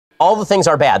all the things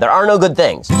are bad. There are no good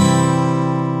things. I'm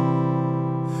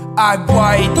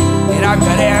white, and I've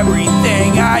got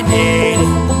everything I need.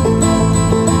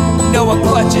 No one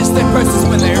clutches their purses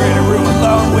when they're in a room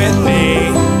alone with me.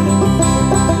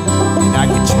 And I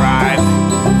can drive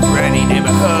for any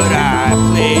neighborhood I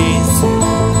please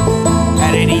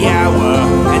at any hour,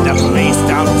 and the police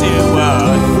don't do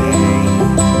a thing.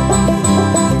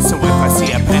 So if I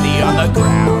see a penny on the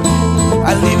ground,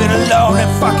 I leave it alone and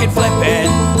fucking flip it.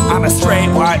 I'm a straight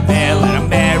white male in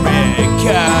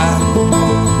America.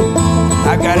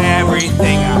 I got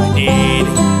everything I need.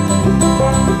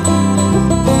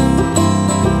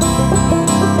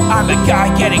 I'm a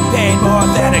guy getting paid more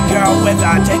than a girl with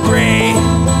a degree.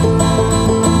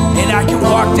 And I can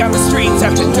walk down the streets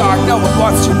after dark, no one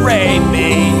wants to rape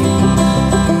me.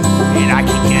 And I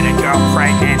can get a girl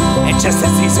pregnant and just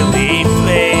as easily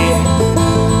flee.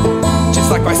 Just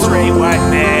like my straight white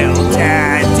male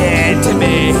dad did to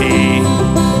me.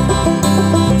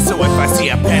 So if I see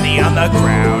a penny on the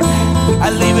ground, I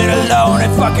leave it alone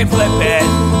and fucking flip it.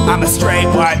 I'm a straight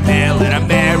white male in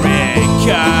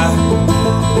America.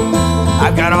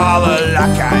 I've got all the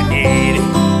luck I need.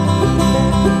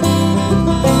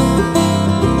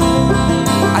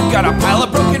 I've got a pile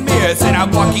of broken mirrors and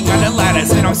I'm walking under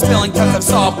ladders and I'm spilling tons of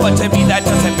salt, but to me that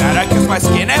doesn't matter, cause my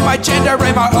skin and my gender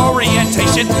and my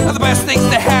orientation are the best things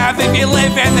to have if you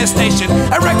live in this nation.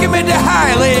 I recommend it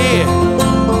highly.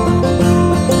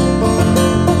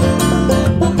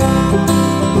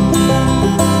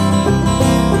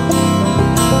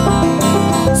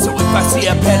 If I see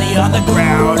a penny on the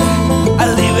ground,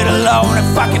 I leave it alone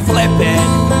and fucking flip it.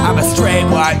 I'm a straight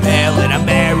white male in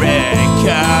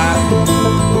America.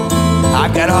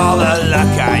 I've got all the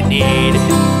luck I need.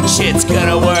 Shit's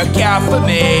gonna work out for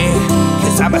me,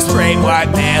 cause I'm a straight white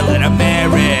male in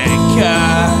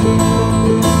America.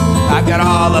 I've got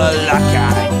all the luck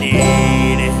I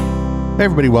need. Hey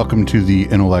everybody, welcome to the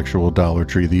Intellectual Dollar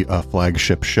Tree, the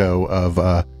flagship show of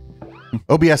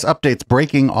OBS updates,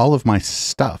 breaking all of my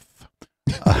stuff.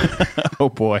 Oh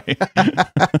boy.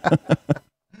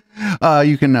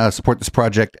 You can support this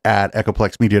project at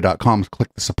echoplexmedia.com.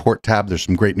 Click the support tab. There's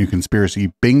some great new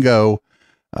conspiracy bingo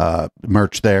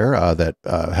merch there that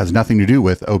has nothing to do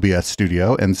with OBS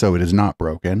Studio, and so it is not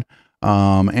broken.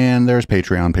 And there's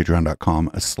Patreon,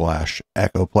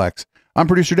 patreon.com/echoplex. I'm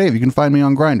producer Dave. You can find me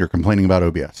on Grindr complaining about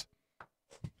OBS.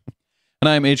 And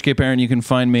I'm HK Perrin. You can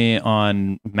find me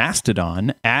on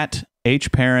Mastodon at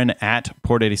hperrin at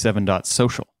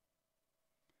port87.social.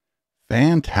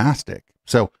 Fantastic.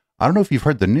 So I don't know if you've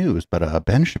heard the news, but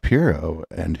Ben Shapiro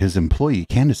and his employee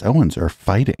Candace Owens are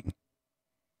fighting.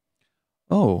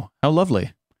 Oh, how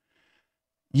lovely.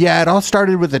 Yeah, it all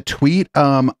started with a tweet.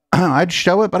 I'd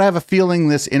show it, but I have a feeling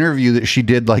this interview that she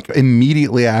did like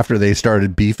immediately after they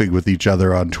started beefing with each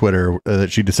other on Twitter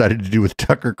that she decided to do with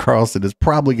Tucker Carlson is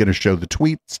probably going to show the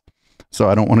tweets. So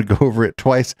I don't want to go over it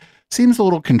twice. Seems a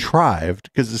little contrived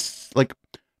because it's like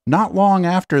not long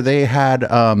after they had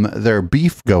their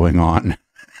beef going on.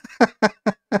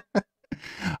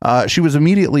 She was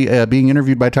immediately being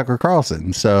interviewed by Tucker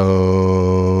Carlson.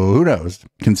 So who knows?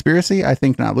 Conspiracy? I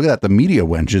think not. Look at that. The media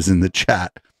wench is in the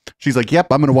chat. She's like, yep,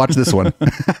 I'm going to watch this one.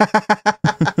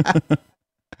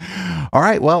 All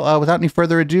right. Well, without any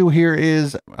further ado, here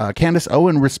is Candace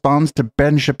Owen responds to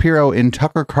Ben Shapiro in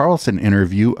Tucker Carlson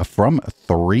interview from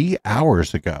 3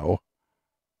 hours ago.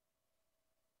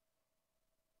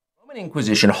 The Roman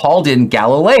Inquisition hauled in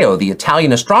Galileo, the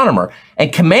Italian astronomer,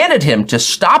 and commanded him to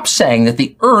stop saying that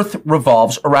the Earth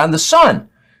revolves around the sun.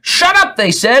 Shut up,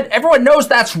 they said. Everyone knows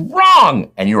that's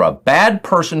wrong, and you're a bad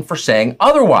person for saying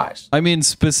otherwise. I mean,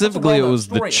 specifically, it was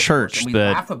the church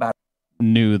that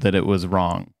knew that it was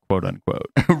wrong, quote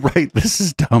unquote. Right. This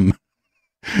is dumb.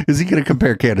 Is he going to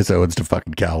compare Candace Owens to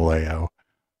fucking Galileo?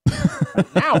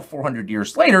 Now, 400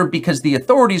 years later, because the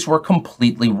authorities were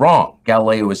completely wrong.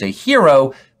 Galileo is a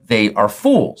hero. They are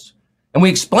fools. And we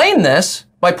explain this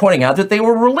by pointing out that they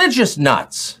were religious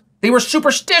nuts. They were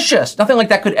superstitious. Nothing like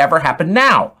that could ever happen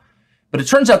now. But it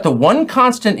turns out the one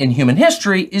constant in human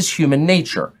history is human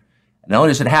nature. And not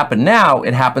only does it happen now,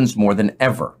 it happens more than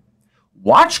ever.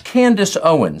 Watch Candace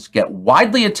Owens get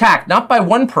widely attacked, not by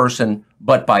one person,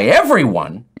 but by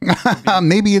everyone.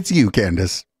 Maybe it's you,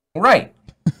 Candace. Right.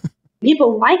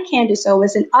 People like Candace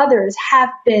Owens and others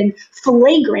have been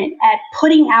flagrant at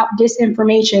putting out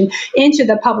disinformation into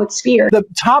the public sphere. The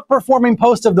top performing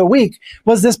post of the week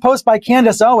was this post by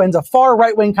Candace Owens, a far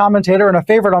right-wing commentator and a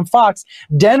favorite on Fox,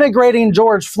 denigrating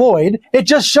George Floyd. It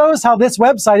just shows how this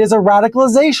website is a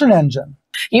radicalization engine.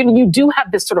 You do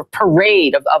have this sort of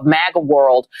parade of MAGA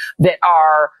world that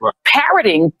are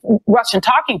parroting Russian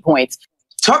talking points.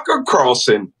 Tucker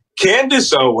Carlson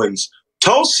Candace Owens,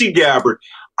 Tulsi Gabbard,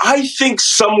 I think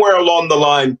somewhere along the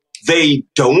line, they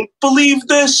don't believe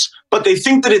this, but they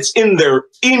think that it's in their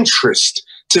interest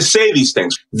to say these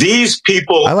things. These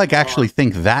people... I actually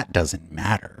think that doesn't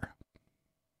matter.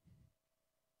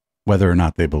 Whether or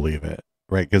not they believe it.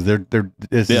 Right, because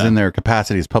this is in their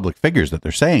capacity as public figures that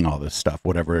they're saying all this stuff,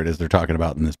 whatever it is they're talking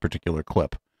about in this particular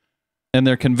clip. And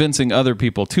they're convincing other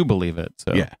people to believe it.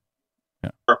 So yeah.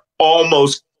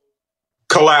 Almost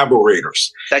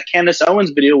collaborators. That Candace Owens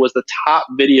video was the top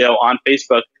video on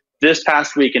Facebook this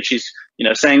past week, and she's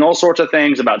saying all sorts of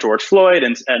things about George Floyd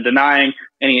and denying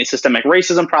any systemic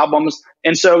racism problems.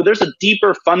 And so there's a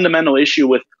deeper fundamental issue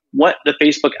with what the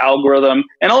Facebook algorithm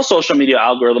and all social media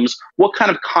algorithms, what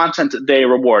kind of content they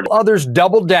reward. Others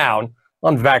doubled down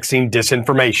on vaccine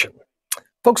disinformation.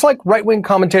 Folks like right-wing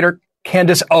commentator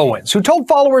Candace Owens, who told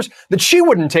followers that she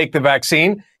wouldn't take the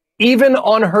vaccine even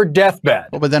on her deathbed.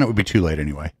 Well, but then it would be too late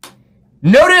anyway.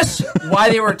 Notice why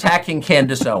they were attacking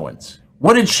Candace Owens.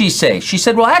 What did she say? She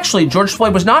said, well, actually, George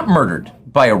Floyd was not murdered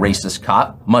by a racist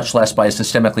cop, much less by a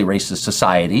systemically racist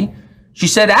society. She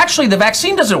said, actually, the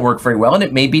vaccine doesn't work very well and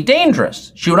it may be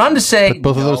dangerous. She went on to say, but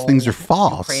both of those things are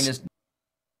false. Ukraine is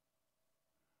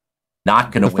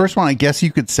not going to win. The first one, I guess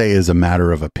you could say, is a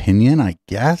matter of opinion, I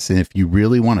guess, and if you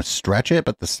really want to stretch it,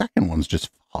 but the second one's just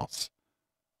false.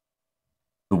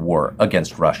 The war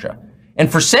against Russia. And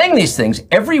for saying these things,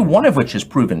 every one of which is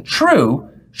proven true,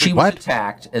 she was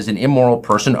attacked as an immoral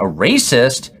person, a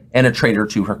racist, and a traitor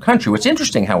to her country. What's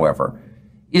interesting, however,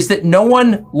 is that no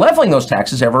one leveling those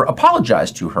taxes ever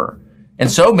apologized to her. And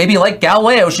so maybe like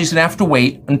Galileo, she's going to have to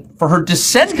wait for her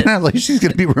descendants. She's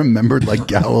going to be remembered like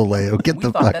Galileo. Get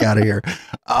the fuck out of here.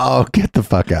 Oh, get the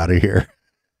fuck out of here.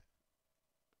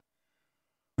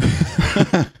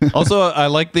 Also, I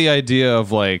like the idea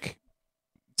of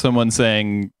someone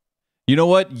saying, you know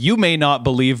what? You may not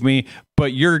believe me,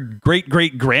 but your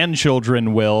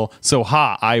great-great-grandchildren will. So,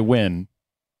 I win.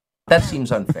 That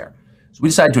seems unfair. So we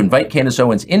decided to invite Candace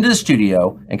Owens into the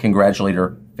studio and congratulate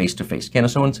her face-to-face.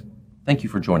 Candace Owens, thank you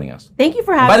for joining us. Thank you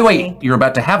for having me. By the way, you're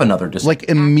about to have another discussion.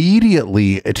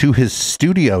 Immediately to his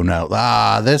studio note.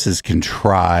 This is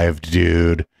contrived,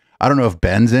 dude. I don't know if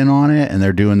Ben's in on it and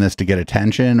they're doing this to get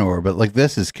attention but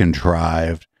this is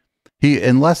contrived.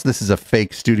 Unless this is a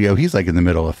fake studio, he's in the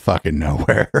middle of fucking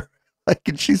nowhere. I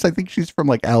think she's from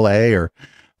LA or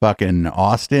fucking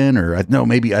Austin or no,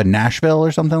 maybe Nashville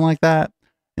or something like that.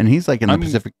 And he's in the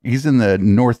Pacific, he's in the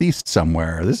Northeast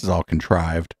somewhere. This is all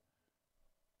contrived.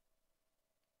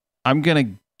 I'm going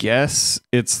to guess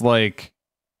it's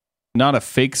not a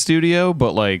fake studio,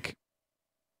 but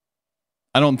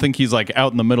I don't think he's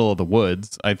out in the middle of the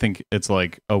woods. I think it's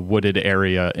a wooded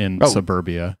area in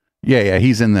suburbia. Yeah,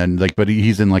 he's in but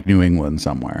he's in New England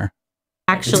somewhere.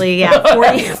 Actually,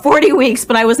 yeah, 40 weeks,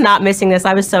 but I was not missing this.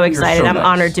 I was so excited. I'm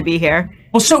honored to be here.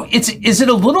 Well, so it's a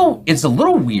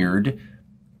little weird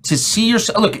to see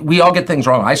yourself. Look, we all get things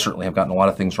wrong. I certainly have gotten a lot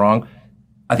of things wrong.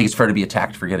 I think it's fair to be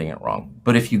attacked for getting it wrong.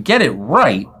 But if you get it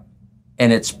right,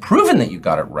 and it's proven that you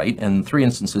got it right, and in 3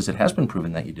 instances it has been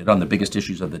proven that you did on the biggest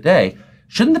issues of the day,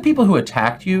 shouldn't the people who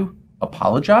attacked you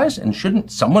apologize? And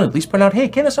shouldn't someone at least point out, hey,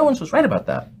 Candace Owens was right about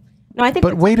that? No, I think.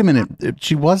 But wait a minute,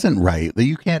 she wasn't right.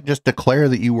 You can't just declare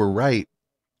that you were right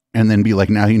and then be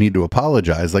now you need to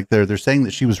apologize. They're saying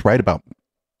that she was right about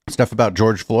stuff about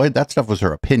George Floyd. That stuff was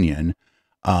her opinion.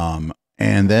 And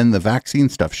then the vaccine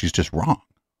stuff, she's just wrong.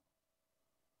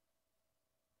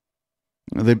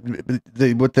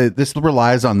 This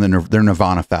relies on their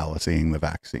Nirvana fallacying the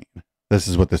vaccine. This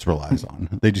is what this relies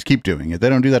on. They just keep doing it. They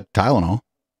don't do that to Tylenol.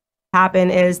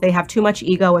 Happen is they have too much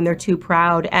ego and they're too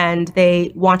proud and they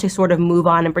want to sort of move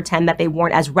on and pretend that they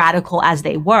weren't as radical as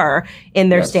they were in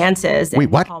their stances. Wait,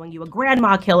 what? Calling you a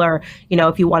grandma killer,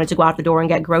 if you wanted to go out the door and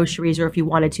get groceries or if you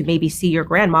wanted to maybe see your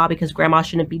grandma because grandma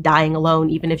shouldn't be dying alone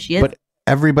even if she is. But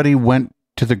everybody went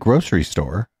to the grocery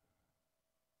store.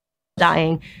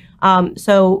 Dying.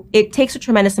 So it takes a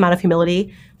tremendous amount of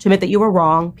humility to admit that you were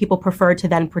wrong. People prefer to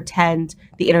then pretend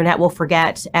the internet will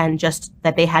forget and just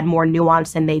that they had more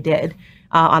nuance than they did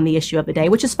on the issue of the day,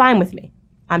 which is fine with me.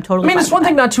 I'm totally fine. It's one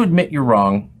thing not to admit you're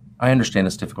wrong. I understand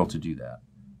it's difficult to do that.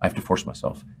 I have to force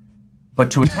myself.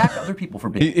 But to attack other people for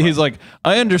being he's I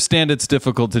understand it's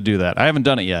difficult to do that. I haven't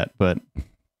done it yet, but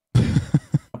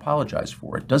apologize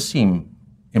for it does seem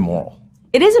immoral.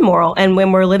 It is immoral. And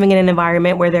when we're living in an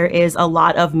environment where there is a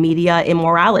lot of media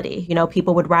immorality, you know,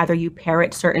 people would rather you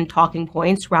parrot certain talking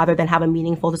points rather than have a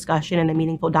meaningful discussion and a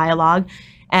meaningful dialogue.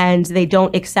 And they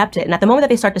don't accept it. And at the moment that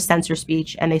they start to censor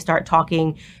speech and they start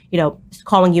talking, you know,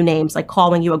 calling you names, like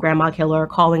calling you a grandma killer,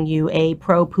 calling you a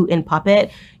pro-Putin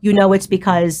puppet, you know, it's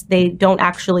because they don't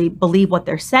actually believe what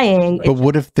they're saying. But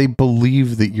what if they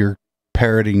believe that you're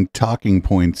parroting talking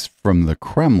points from the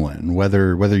Kremlin,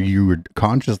 whether you were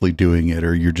consciously doing it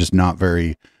or you're just not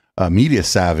very media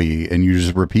savvy and you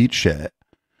just repeat shit?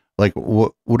 Like,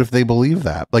 what if they believe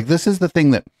that? Like, this is the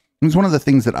thing that it's one of the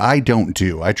things that I don't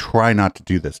do. I try not to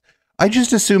do this. I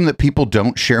just assume that people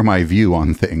don't share my view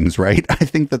on things, right? I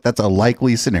think that that's a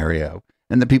likely scenario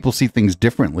and that people see things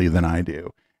differently than I do.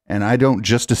 And I don't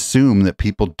just assume that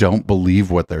people don't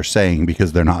believe what they're saying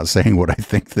because they're not saying what I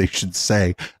think they should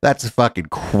say. That's a fucking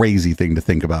crazy thing to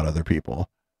think about other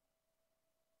people.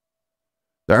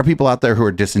 There are people out there who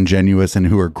are disingenuous and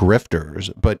who are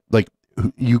grifters, but like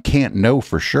you can't know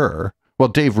for sure. Well,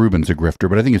 Dave Rubin's a grifter,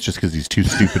 but I think it's just because he's too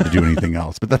stupid to do anything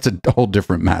else. But that's a whole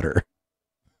different matter.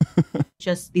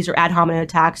 Just these are ad hominem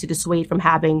attacks to dissuade from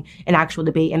having an actual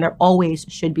debate, and there always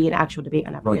should be an actual debate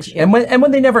on every issue. And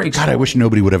when they never God, I wish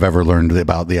nobody would have ever learned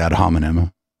about the ad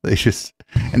hominem. They just,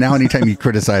 and now anytime you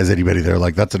criticize anybody, they're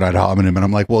like, that's an ad hominem. And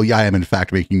I'm like, well, yeah, I am in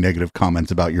fact making negative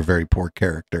comments about your very poor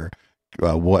character.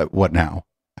 What now?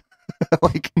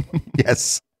 Like,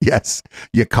 yes,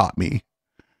 you caught me.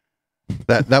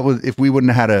 That was, if we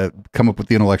wouldn't have had to come up with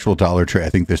the intellectual dollar tree, I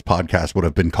think this podcast would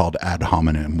have been called Ad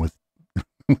Hominem with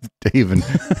Dave and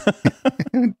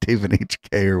Dave and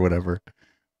HK or whatever.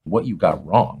 What you got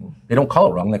wrong. They don't call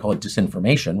it wrong. They call it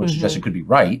disinformation, which suggests it could be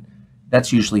right.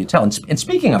 That's usually a tell. And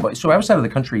speaking of, so I was out of the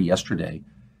country yesterday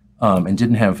and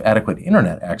didn't have adequate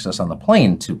internet access on the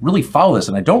plane to really follow this.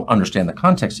 And I don't understand the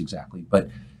context exactly, but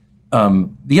the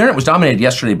internet was dominated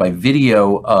yesterday by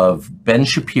video of Ben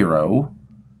Shapiro,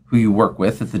 who you work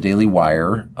with at the Daily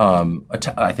Wire,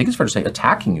 I think it's fair to say,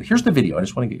 attacking you. Here's the video. I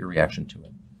just want to get your reaction to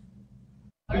it.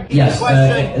 Yes,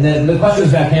 the question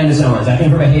was about Candace Owens. I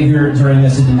think her behavior during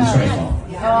this has been disgraceful.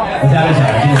 Without a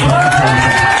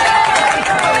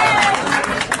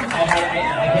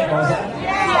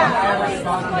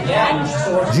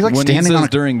doubt. Is he like when standing he says on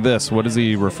during this, what is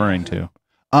he referring to?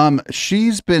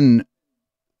 She's been...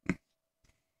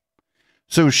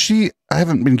 So I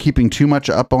haven't been keeping too much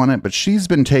up on it, but she's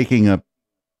been taking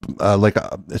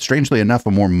strangely enough,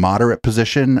 a more moderate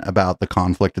position about the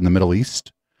conflict in the Middle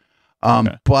East.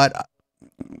 Okay. But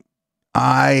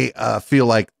I feel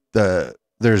like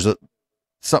there's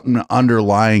something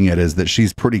underlying it is that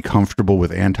she's pretty comfortable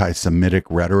with anti-Semitic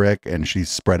rhetoric and she's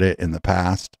spread it in the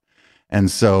past.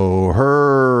 And so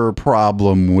her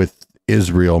problem with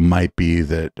Israel might be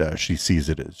that she sees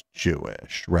it as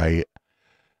Jewish, right?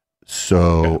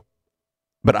 So, okay.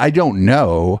 But I don't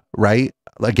know, right?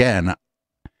 Again,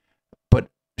 but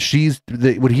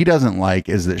what he doesn't like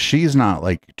is that she's not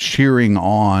like cheering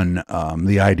on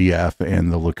the IDF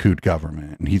and the Likud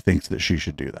government, and he thinks that she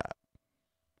should do that.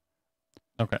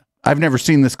 Okay. I've never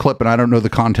seen this clip and I don't know the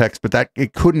context, but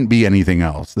it couldn't be anything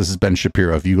else. This is Ben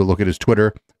Shapiro. If you look at his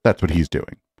Twitter, that's what he's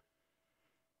doing.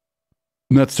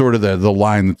 And that's sort of the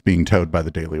line that's being towed by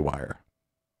the Daily Wire.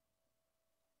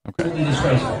 Okay.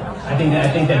 Disgraceful. I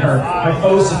think that her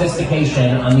faux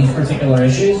sophistication on these particular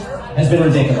issues has been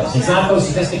ridiculous. It's not faux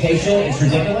sophistication, it's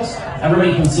ridiculous.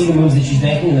 Everybody can see the moves that she's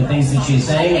making and the things that she's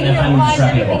saying, and I find them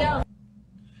disreputable.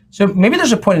 So maybe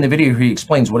there's a point in the video where he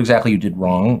explains what exactly you did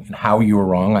wrong and how you were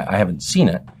wrong. I haven't seen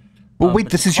it. Well,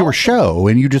 wait, this is your show,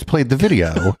 and you just played the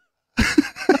video.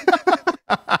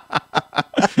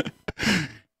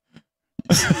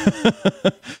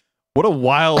 What a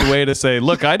wild way to say,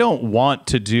 look, I don't want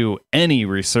to do any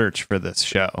research for this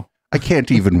show. I can't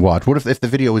even watch. What if the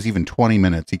video was even 20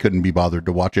 minutes? He couldn't be bothered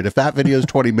to watch it. If that video is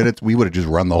 20 minutes, we would have just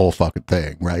run the whole fucking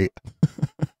thing, right?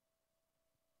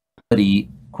 But he,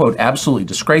 quote, absolutely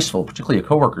disgraceful, particularly a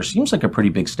coworker, seems like a pretty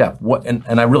big step. What? And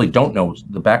I really don't know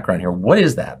the background here. What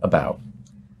is that about?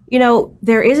 You know,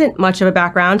 there isn't much of a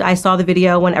background. I saw the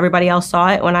video when everybody else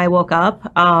saw it when I woke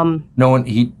up. No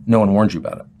one warned you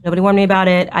about it. Nobody warned me about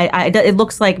it. It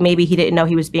looks like maybe he didn't know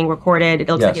he was being recorded. It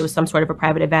looks like it was some sort of a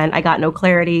private event. I got no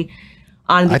clarity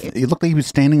on the it looked like he was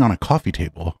standing on a coffee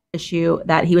table. Issue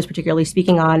that he was particularly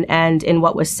speaking on. And in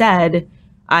what was said,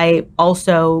 I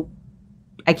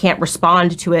can't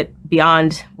respond to it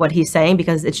beyond what he's saying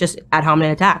because it's just ad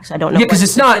hominem attacks. I don't know. Yeah, because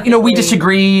it's not, we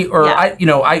disagree or I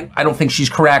don't think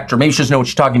she's correct or maybe she doesn't know what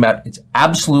she's talking about. It's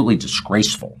absolutely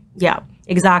disgraceful. Yeah,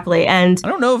 exactly. And I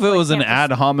don't know if it was an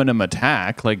ad hominem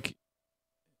attack. Like,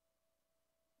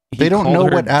 they don't know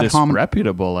what ad hominem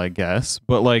disreputable, I guess,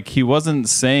 but like he wasn't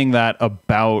saying that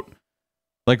about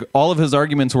like all of his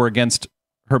arguments were against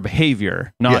her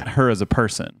behavior, not her as a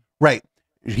person. Right.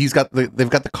 They've got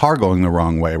the car going the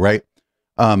wrong way, right?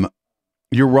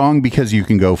 You're wrong because you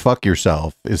can go fuck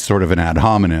yourself is sort of an ad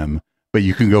hominem, but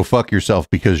you can go fuck yourself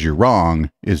because you're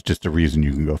wrong is just a reason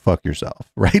you can go fuck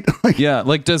yourself, right? Yeah,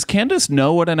 like does Candace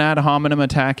know what an ad hominem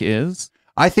attack is?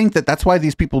 I think that's why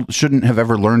these people shouldn't have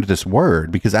ever learned this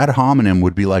word, because ad hominem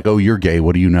would be like, oh, you're gay,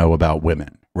 what do you know about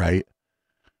women, right?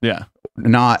 Yeah.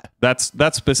 Not that's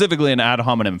specifically an ad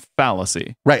hominem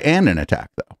fallacy. Right, and an attack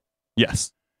though.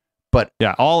 Yes. But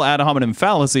yeah, all ad hominem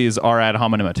fallacies are ad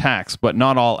hominem attacks, but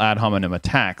not all ad hominem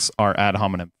attacks are ad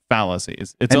hominem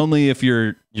fallacies. It's only if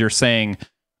you're saying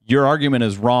your argument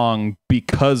is wrong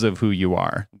because of who you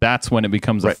are. That's when it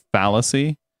becomes a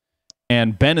fallacy.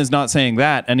 And Ben is not saying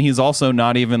that, and he's also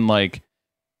not even like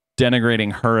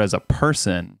denigrating her as a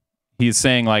person. He's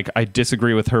saying like, I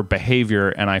disagree with her behavior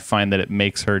and I find that it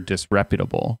makes her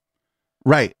disreputable.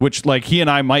 Right. Which like he and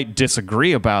I might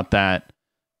disagree about that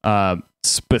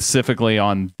specifically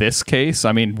on this case.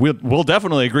 I mean, we'll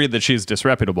definitely agree that she's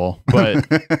disreputable, but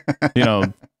you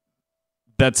know,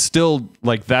 that's still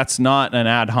like, that's not an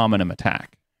ad hominem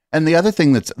attack. And the other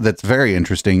thing that's very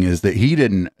interesting is that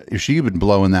she'd been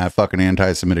blowing that fucking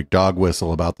anti-Semitic dog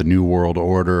whistle about the New World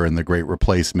Order and the Great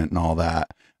Replacement and all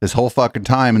that this whole fucking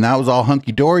time. And that was all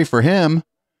hunky dory for him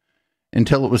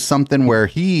until it was something where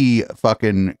he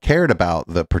fucking cared about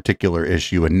the particular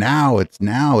issue. And now it's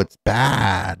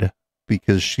bad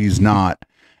because she's not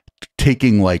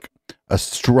taking like a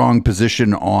strong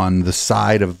position on the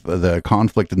side of the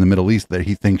conflict in the Middle East that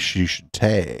he thinks she should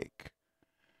take.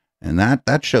 And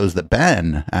that shows that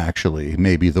Ben actually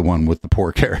may be the one with the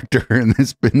poor character in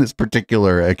this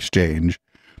particular exchange,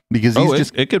 because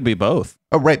he's it could be both.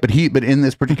 Oh, right, but in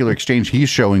this particular exchange, he's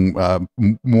showing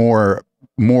more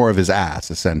of his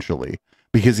ass essentially,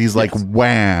 because he's like,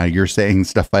 "Wah, you're saying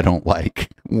stuff I don't like."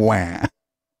 Wah.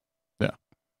 Yeah.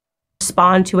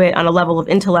 Respond to it on a level of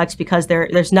intellect, because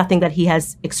there's nothing that he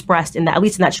has expressed in that, at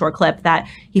least in that short clip, that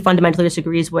he fundamentally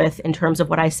disagrees with in terms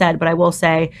of what I said. But I will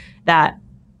say that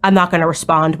I'm not going to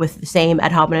respond with the same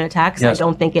ad hominem attacks. Yes. I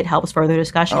don't think it helps further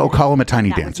discussion. Oh, call him a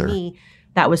tiny dancer.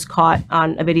 That was caught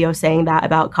on a video saying that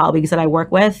about colleagues that I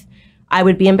work with. I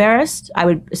would be embarrassed.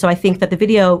 So I think that the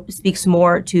video speaks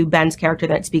more to Ben's character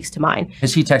than it speaks to mine.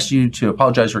 Has he texted you to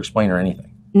apologize or explain or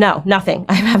anything? No, nothing.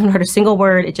 I haven't heard a single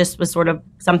word. It just was sort of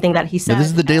something that he said. Yeah, this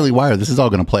is the Daily Wire. This is all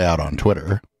going to play out on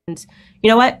Twitter. And you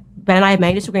know what? Ben and I have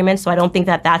many disagreements, so I don't think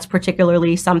that that's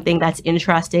particularly something that's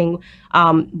interesting.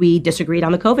 We disagreed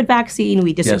on the COVID vaccine.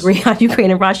 We disagree on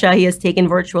Ukraine and Russia. He has taken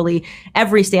virtually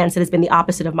every stance that has been the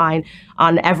opposite of mine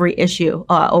on every issue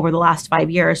over the last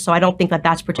 5 years. So I don't think that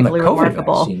that's particularly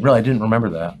remarkable. Vaccine. Really, I didn't remember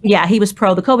that. Yeah, he was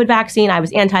pro the COVID vaccine. I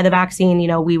was anti the vaccine. You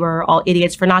know, we were all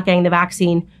idiots for not getting the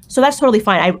vaccine. So that's totally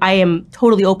fine. I am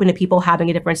totally open to people having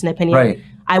a difference in opinion. Right.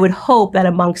 I would hope that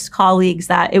amongst colleagues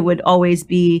that it would always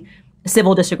be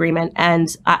civil disagreement,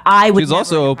 and I would. She's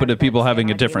also open to people having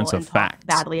a difference of fact.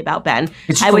 Badly about Ben.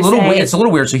 It's a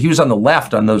little weird. So he was on the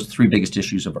left on those three biggest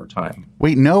issues of our time.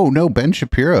 Wait, no. Ben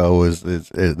Shapiro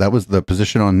that was the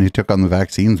position he took on the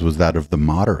vaccines, was that of the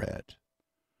moderate,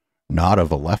 not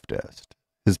of a leftist.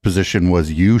 His position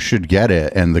was you should get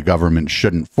it and the government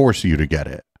shouldn't force you to get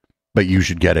it, but you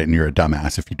should get it and you're a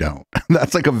dumbass if you don't.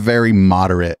 That's like a very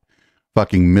moderate,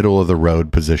 fucking middle of the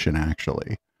road position,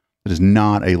 actually. It is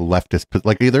not a leftist,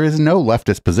 like there is no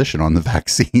leftist position on the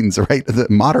vaccines, right? The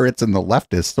moderates and the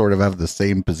leftists sort of have the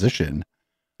same position.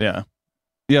 Yeah.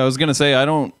 Yeah, I was going to say, I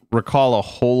don't recall a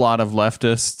whole lot of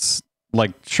leftists,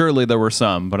 like surely there were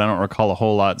some, but I don't recall a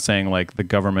whole lot saying like the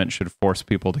government should force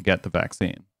people to get the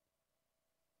vaccine.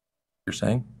 You're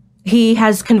saying? He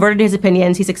has converted his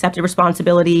opinions. He's accepted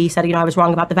responsibility. He said, I was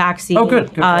wrong about the vaccine. Oh, good.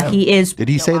 He is. Did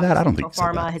he say that? I don't think so.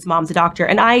 Pharma. His mom's a doctor.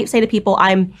 And I say to people,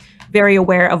 I'm very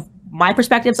aware of my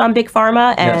perspectives on Big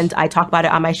Pharma, and I talk about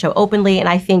it on my show openly. And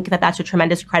I think that that's a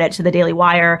tremendous credit to the Daily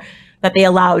Wire that they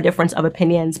allow a difference of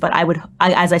opinions. But I would,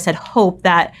 as I said, hope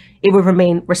that it would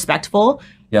remain respectful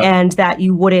and that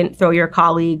you wouldn't throw your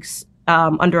colleagues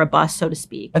under a bus, so to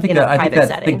speak. I think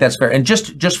that's fair. And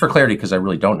just for clarity, because I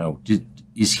really don't know,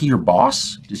 is he your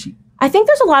boss? Does he? I think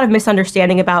there's a lot of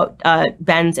misunderstanding about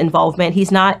Ben's involvement.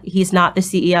 He's not the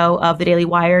CEO of the Daily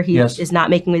Wire. He is not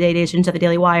making the day decisions at the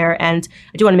Daily Wire. And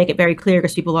I do want to make it very clear,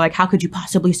 because people are like, how could you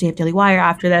possibly stay at Daily Wire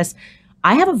after this?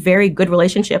 I have a very good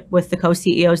relationship with the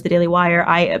co-CEOs of the Daily Wire.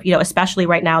 Especially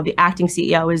right now, the acting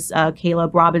CEO is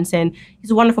Caleb Robinson.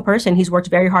 He's a wonderful person. He's worked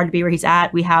very hard to be where he's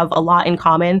at. We have a lot in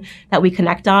common that we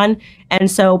connect on. And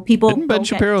so people didn't Ben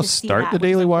Shapiro start the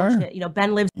Daily Wire?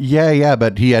 Ben lives. Yeah,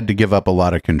 but he had to give up a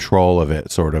lot of control of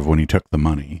it, sort of, when he took the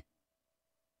money.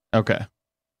 Okay.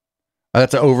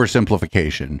 That's an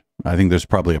oversimplification. I think there's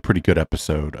probably a pretty good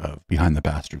episode of Behind the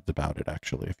Bastards about it,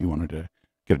 actually, if you wanted to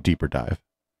get a deeper dive.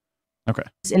 Okay.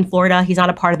 In Florida, he's not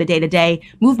a part of the day-to-day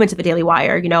movement of the Daily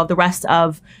Wire. The rest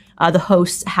of the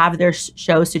hosts have their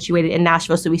shows situated in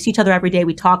Nashville, so we see each other every day.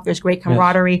 We talk. There's great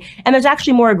camaraderie, and there's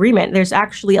actually more agreement. There's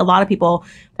actually a lot of people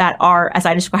that are, as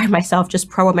I describe myself, just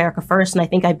pro-America first, and I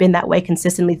think I've been that way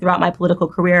consistently throughout my political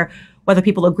career. Whether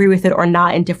people agree with it or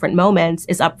not in different moments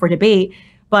is up for debate.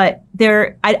 But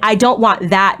I don't want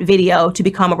that video to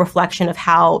become a reflection of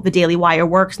how the Daily Wire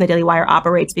works and the Daily Wire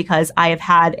operates, because I have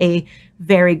had a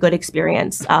very good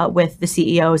experience with the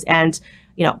CEOs, and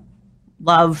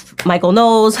love Michael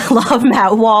Knowles, love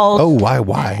Matt Walsh. Oh,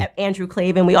 why? Andrew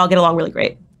Klavan. We all get along really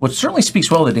great. Well, it certainly speaks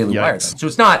well of the Daily Wire. Then. So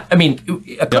it's not. I mean,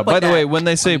 by the way, when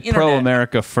they say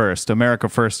pro-America first, America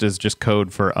first is just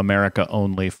code for America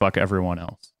only. Fuck everyone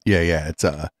else. Yeah. It's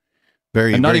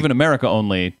very, and not even America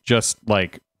only, just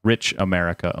like rich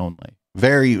America only.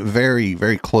 Very, very,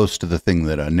 very close to the thing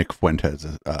that Nick Fuentes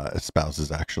espouses,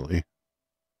 actually.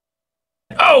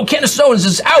 Oh, Candace Owens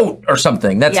is out or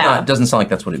something. That's not. Doesn't sound like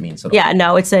that's what it means. Yeah,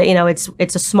 no, it's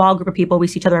a small group of people. We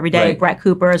see each other every day. Right. Brett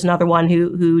Cooper is another one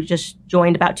who just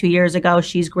joined about 2 years ago.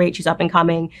 She's great. She's up and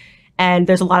coming. And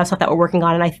there's a lot of stuff that we're working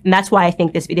on. And that's why I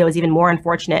think this video is even more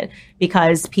unfortunate,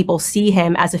 because people see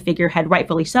him as a figurehead,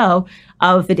 rightfully so,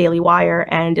 of the Daily Wire.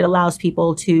 And it allows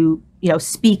people to,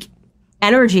 speak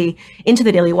energy into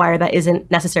the Daily Wire that isn't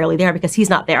necessarily there, because he's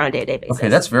not there on a day-to-day basis. Okay,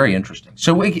 that's very interesting.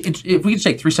 So if we could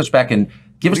take 3 steps back and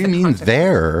give us the context.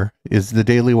 There is the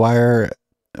Daily Wire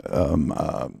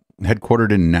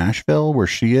headquartered in Nashville, where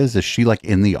she is? Is she like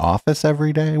in the office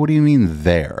every day? What do you mean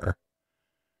there?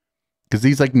 Because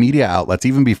these like media outlets,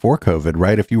 even before COVID,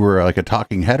 right? If you were like a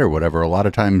talking head or whatever, a lot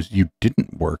of times you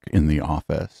didn't work in the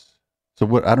office. So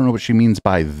I don't know what she means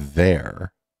by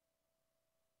there.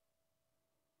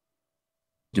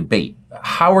 Debate.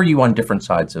 How are you on different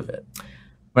sides of it?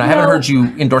 I haven't heard you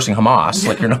endorsing Hamas.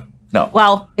 Like you're not. No.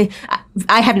 Well,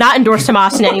 I have not endorsed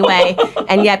Hamas in any way,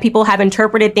 and yet people have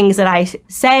interpreted things that I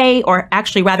say, or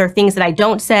actually rather things that I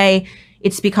don't say.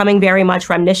 It's becoming very much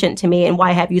reminiscent to me, and why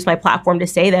I have used my platform to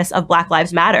say this, of Black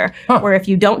Lives Matter, where if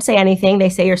you don't say anything, they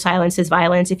say your silence is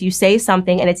violence. If you say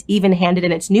something and it's even-handed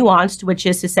and it's nuanced, which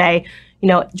is to say,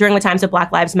 during the times of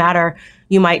Black Lives Matter,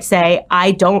 you might say,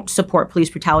 I don't support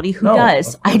police brutality. Who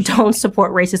does? I don't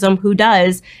support racism. Who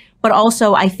does? But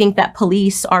also, I think that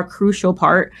police are a crucial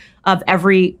part of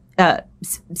every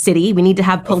city. We need to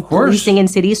have policing in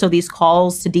cities. So these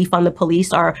calls to defund the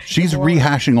police are. She's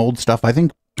rehashing old stuff. I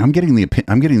think I'm getting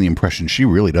the impression she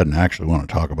really doesn't actually want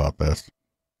to talk about this.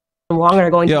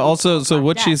 Also, so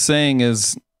what she's saying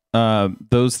is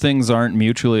those things aren't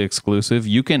mutually exclusive.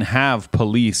 You can have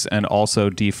police and also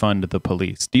defund the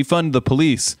police. Defund the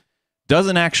police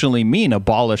doesn't actually mean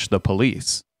abolish the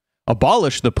police.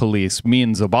 Abolish the police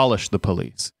means abolish the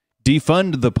police.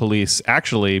 Defund the police,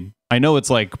 actually, I know it's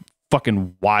like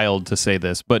fucking wild to say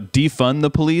this, but defund the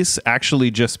police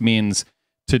actually just means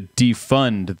to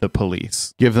defund the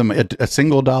police. Give them a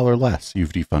single dollar less.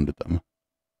 You've defunded them.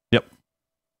 Yep.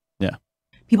 Yeah.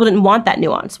 People didn't want that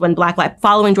nuance. When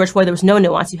following George Floyd, there was no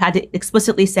nuance. You had to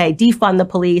explicitly say defund the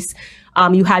police.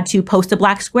 You had to post a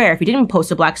black square. If you didn't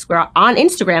post a black square on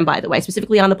Instagram, by the way,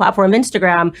 specifically on the platform of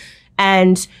Instagram,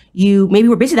 and you maybe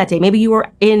were busy that day, maybe you were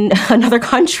in another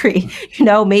country,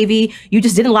 maybe you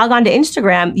just didn't log on to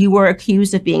Instagram, you were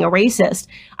accused of being a racist.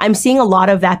 I'm seeing a lot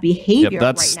of that behavior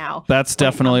right now. That's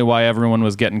definitely why everyone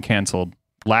was getting canceled.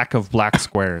 Lack of black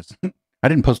squares. I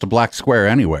didn't post a black square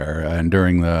anywhere. And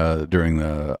during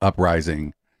the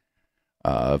uprising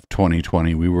of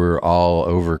 2020, we were all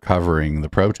over covering the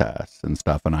protests and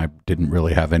stuff, and I didn't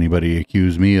really have anybody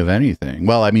accuse me of anything.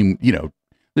 Well, I mean,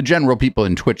 the general people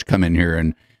in Twitch come in here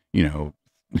and,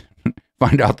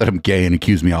 find out that I'm gay and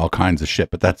accuse me of all kinds of shit,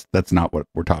 but that's not what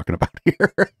we're talking about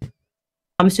here.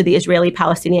 Comes to the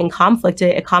Israeli-Palestinian conflict,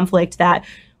 a conflict that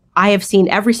I have seen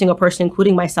every single person,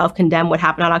 including myself, condemn what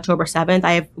happened on October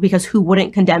 7th. Because who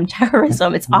wouldn't condemn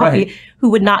terrorism? It's obvious. Who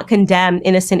would not condemn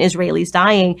innocent Israelis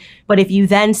dying? But if you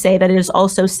then say that it is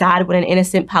also sad when an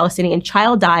innocent Palestinian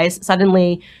child dies,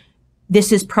 suddenly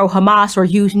this is pro-Hamas, or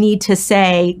you need to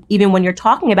say, even when you're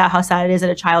talking about how sad it is that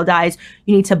a child dies,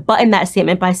 you need to button that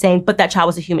statement by saying, but that child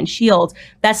was a human shield.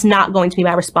 That's not going to be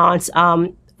my response.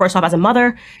 first off, as a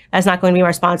mother, that's not going to be my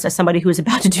response as somebody who is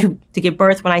about to give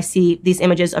birth when I see these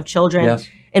images of children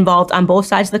involved on both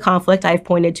sides of the conflict. I've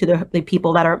pointed to the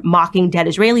people that are mocking dead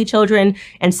Israeli children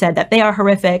and said that they are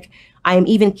horrific. I am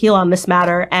even keel on this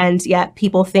matter, and yet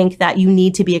people think that you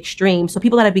need to be extreme. So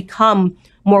people that have become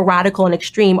more radical and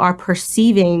extreme are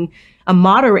perceiving a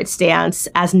moderate stance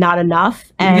as not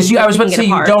enough. And because I was about to say,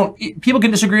 you don't, people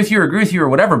can disagree with you or agree with you or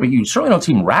whatever, but you certainly don't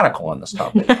seem radical on this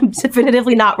topic. I'm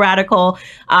definitively not radical.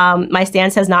 My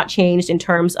stance has not changed in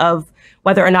terms of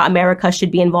whether or not America should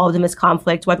be involved in this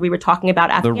conflict, whether we were talking about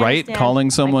Afghanistan. The right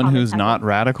calling someone who's not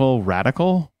radical?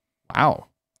 Wow.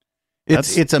 That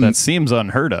seems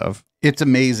unheard of. It's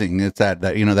amazing. It's that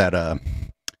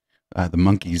the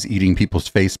monkeys eating people's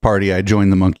face party. I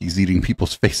joined the monkeys eating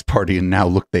people's face party, and now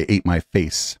look, they ate my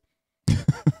face.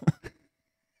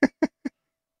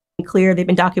 Clear. They've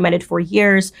been documented for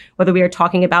years. Whether we are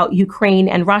talking about Ukraine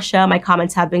and Russia, my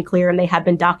comments have been clear and they have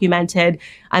been documented.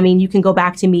 I mean, you can go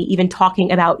back to me even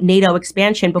talking about NATO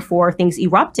expansion before things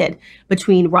erupted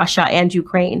between Russia and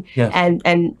Ukraine,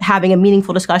 and having a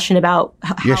meaningful discussion about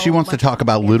how she wants to talk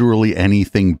about literally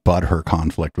anything but her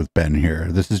conflict with Ben here.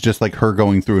 This is just like her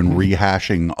going through and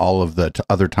rehashing all of the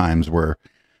other times where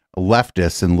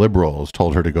leftists and liberals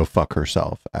told her to go fuck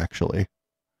herself, actually,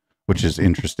 which is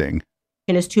interesting.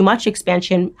 Is too much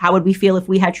expansion. How would we feel if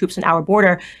we had troops on our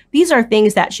border? These are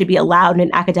things that should be allowed in an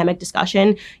academic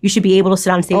discussion. You should be able to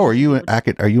sit on stage. Oh, are you in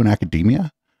academia?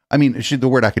 I mean, the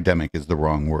word academic is the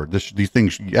wrong word. These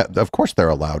things, yeah, of course they're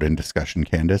allowed in discussion,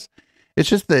 Candace. It's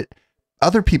just that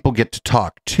other people get to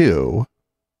talk too.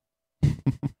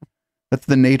 That's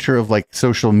the nature of like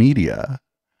social media.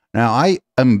 Now, I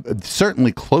am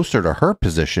certainly closer to her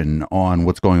position on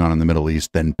what's going on in the Middle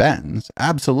East than Ben's.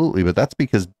 Absolutely. But that's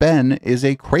because Ben is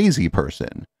a crazy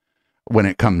person when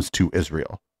it comes to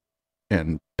Israel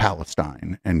and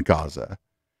Palestine and Gaza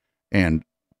and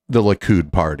the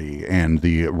Likud party and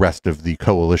the rest of the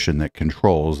coalition that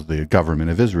controls the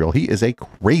government of Israel. He is a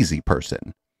crazy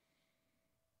person.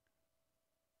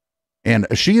 And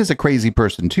she is a crazy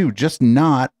person too, just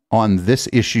not on this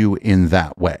issue in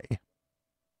that way.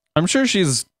 I'm sure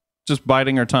she's just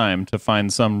biding her time to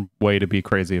find some way to be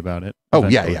crazy about it. Oh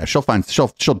yeah. She'll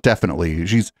definitely,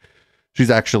 she's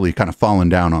actually kind of fallen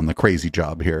down on the crazy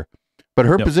job here. But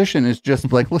her position is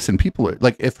just like, listen, people are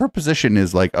like, if her position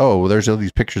is like, oh, there's all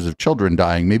these pictures of children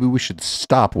dying, maybe we should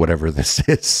stop whatever this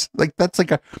is. Like, that's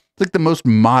like the most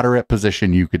moderate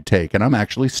position you could take. And I'm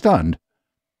actually stunned.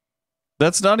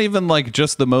 That's not even like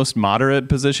just the most moderate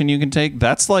position you can take.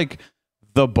 That's like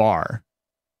the bar.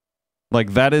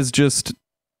 Like, that is just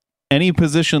any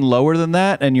position lower than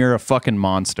that, and you're a fucking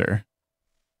monster.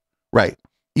 Right.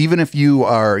 Even if you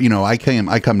are, I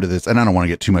come to this, and I don't want to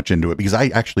get too much into it because I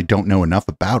actually don't know enough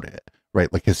about it,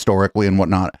 right? Like historically and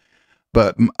whatnot.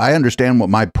 But I understand what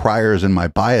my priors and my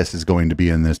bias is going to be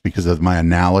in this because of my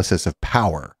analysis of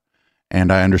power. And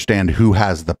I understand who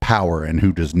has the power and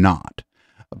who does not.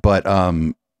 But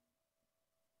I'm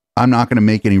not going to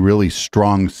make any really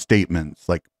strong statements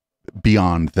like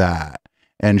beyond that.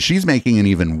 And she's making an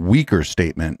even weaker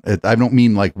statement. I don't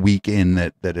mean like weak in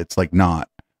that it's like not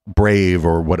brave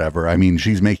or whatever. I mean,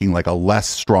 she's making like a less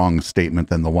strong statement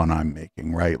than the one I'm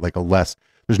making, right? Like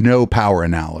there's no power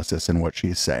analysis in what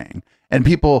she's saying. And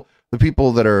the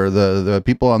people that are the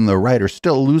people on the right are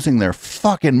still losing their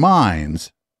fucking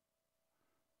minds.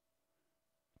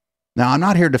 Now, I'm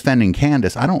not here defending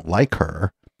Candace. I don't like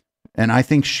her. And I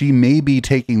think she may be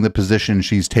taking the position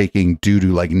she's taking due to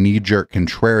like knee-jerk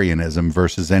contrarianism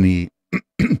versus any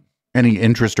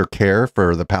interest or care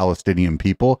for the Palestinian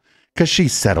people, because she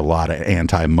said a lot of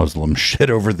anti-Muslim shit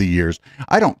over the years.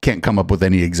 I can't come up with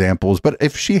any examples, but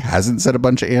if she hasn't said a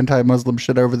bunch of anti-Muslim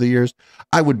shit over the years,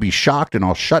 I would be shocked and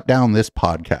I'll shut down this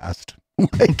podcast.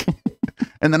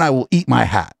 And then I will eat my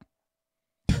hat.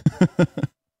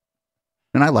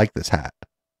 And I like this hat.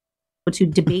 To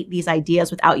debate these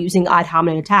ideas without using ad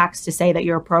hominem attacks to say that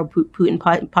you're a pro-Putin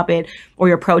puppet or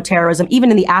you're pro-terrorism,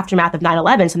 even in the aftermath of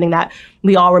 9/11, something that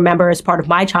we all remember as part of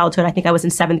my childhood. I think I was in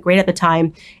 7th grade at the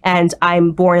time, and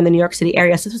I'm born in the New York City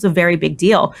area, so this was a very big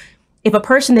deal. If a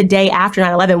person the day after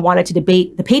 9/11 wanted to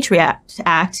debate the Patriot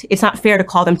Act, it's not fair to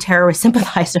call them terrorist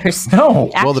sympathizers. No.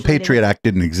 Well, the Patriot Act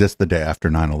didn't exist the day after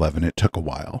 9/11. It took a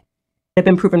while. Have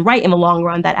been proven right in the long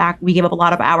run. That act, we gave up a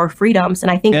lot of our freedoms,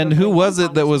 and I think. And who was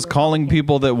it that was calling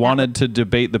people that wanted to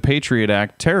debate the Patriot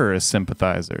Act terrorist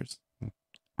sympathizers?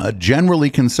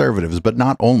 Generally conservatives, but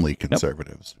not only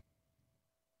conservatives.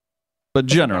 But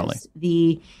generally,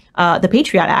 the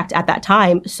Patriot Act at that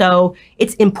time. So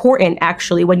it's important,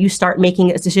 actually, when you start making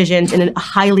decisions in a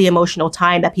highly emotional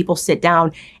time, that people sit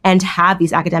down and have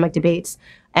these academic debates.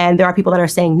 And there are people that are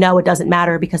saying, no, it doesn't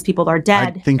matter because people are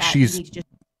dead. I think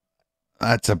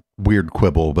that's a weird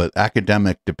quibble, but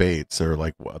academic debates are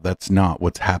like, well, that's not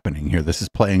what's happening here. This is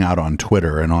playing out on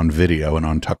Twitter and on video and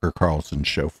on Tucker Carlson's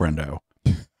show Friendo.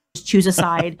 Choose a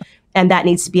side, and that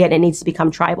needs to be it. It needs to become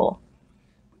tribal.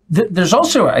 There's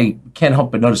also, I can't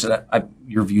help but notice that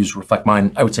your views reflect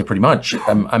mine, I would say pretty much.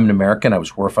 I'm an American. I was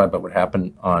horrified by what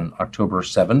happened on October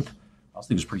 7th. I also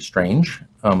think it was pretty strange.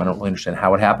 I don't really understand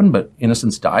how it happened, but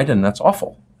innocents died, and that's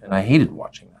awful. And I hated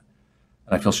watching that.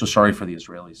 And I feel so sorry for the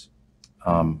Israelis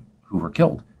who were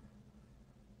killed.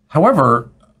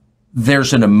 However,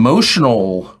 there's an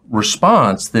emotional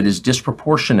response that is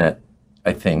disproportionate,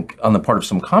 I think, on the part of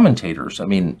some commentators. I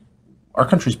mean, our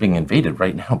country's being invaded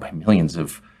right now by millions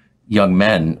of young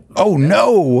men. Oh,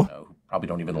 no. Who probably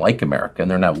don't even like America,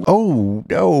 and they're now. Oh,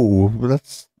 no.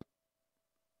 That's.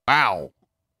 Wow.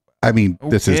 I mean,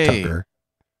 this is Tucker.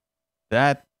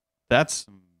 That's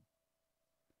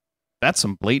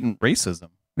some blatant racism.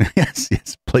 yes,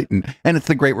 blatant. And it's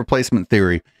the Great Replacement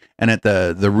theory. And at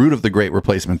the root of the Great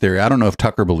Replacement theory, I don't know if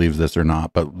Tucker believes this or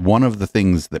not, but one of the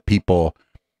things that people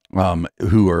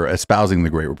who are espousing the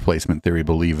Great Replacement theory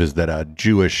believe is that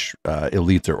Jewish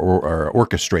elites are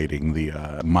orchestrating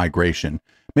the migration.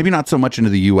 Maybe not so much into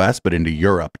the U.S., but into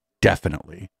Europe,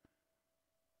 definitely.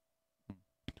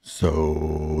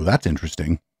 So that's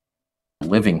interesting.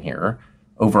 Living here,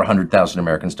 over 100,000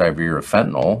 Americans die every year of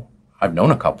fentanyl. I've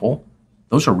known a couple.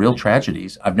 Those are real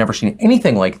tragedies. I've never seen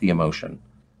anything like the emotion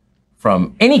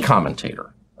from any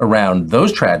commentator around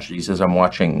those tragedies as I'm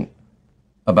watching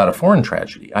about a foreign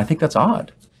tragedy. I think that's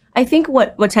odd. I think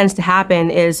what tends to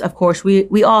happen is, of course,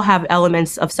 we all have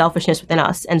elements of selfishness within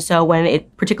us. And so when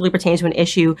it particularly pertains to an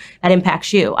issue that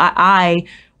impacts you, I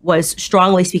was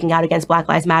strongly speaking out against Black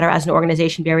Lives Matter as an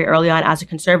organization very early on as a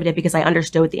conservative because I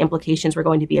understood what the implications were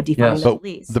going to be of defunding the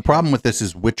police. The problem with this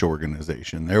is which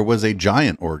organization. There was a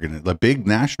giant a big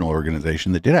national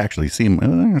organization that did actually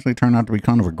turn out to be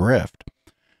kind of a grift.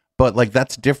 But like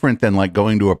that's different than like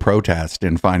going to a protest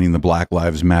and finding the Black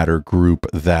Lives Matter group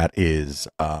that is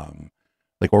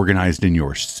like organized in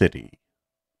your city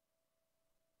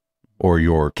or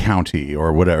your county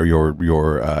or whatever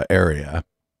your area.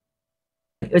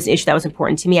 It was an issue that was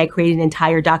important to me. I created an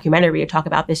entire documentary to talk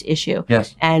about this issue.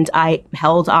 Yes. And I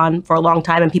held on for a long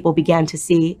time, and people began to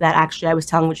see that actually I was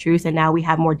telling the truth. And now we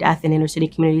have more death in inner city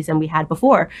communities than we had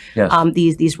before. Yes.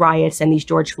 These riots and these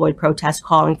George Floyd protests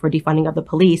calling for defunding of the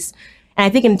police. And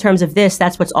I think in terms of this,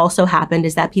 that's what's also happened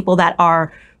is that people that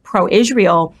are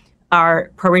pro-Israel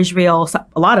are pro-Israel,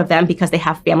 a lot of them, because they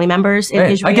have family members in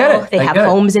Israel. I get it. They have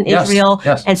homes in Israel.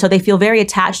 Yes. And so they feel very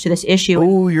attached to this issue.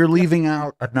 Oh, you're leaving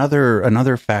out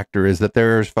another factor is that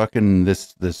there's fucking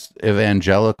this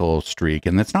evangelical streak,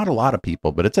 and it's not a lot of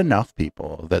people, but it's enough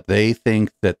people that they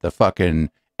think that the fucking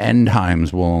end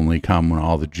times will only come when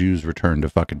all the Jews return to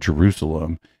fucking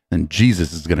Jerusalem, and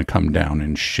Jesus is going to come down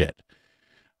and shit.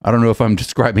 I don't know if I'm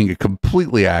describing it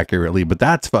completely accurately, but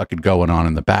that's fucking going on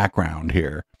in the background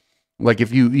here. Like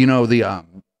if you know the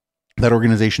that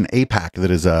organization AIPAC that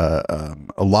is a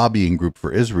lobbying group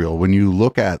for Israel, when you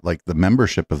look at like the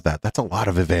membership of that's a lot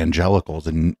of evangelicals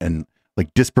and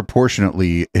like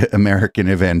disproportionately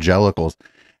American evangelicals,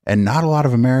 and not a lot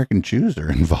of American Jews are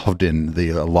involved in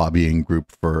the lobbying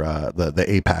group for the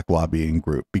AIPAC lobbying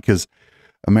group, because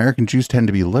American Jews tend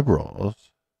to be liberals,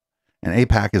 and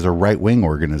AIPAC is a right-wing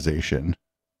organization.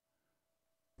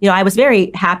 You know, I was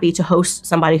very happy to host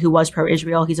somebody who was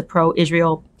pro-Israel. He's a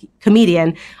pro-Israel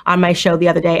comedian on my show the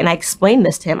other day. And I explained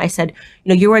this to him. I said, you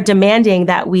know, you are demanding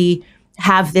that we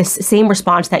have this same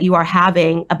response that you are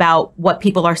having about what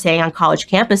people are saying on college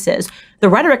campuses. The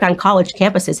rhetoric on college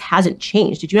campuses hasn't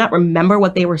changed. Did you not remember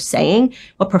what they were saying,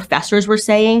 what professors were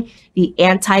saying, the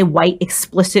anti-white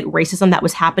explicit racism that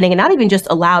was happening, and not even just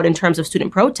allowed in terms of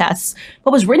student protests,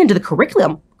 but was written into the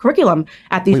curriculum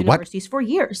at these universities for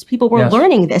years. People were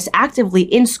learning this actively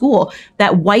in school,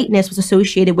 that whiteness was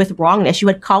associated with wrongness. You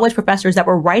had college professors that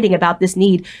were writing about this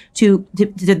need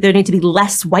there need to be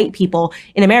less white people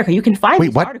in America. You can find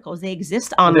these articles. They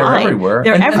exist online. They're everywhere.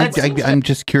 They're everywhere. I'm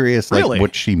just curious, like,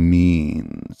 what she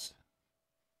means.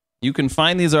 You can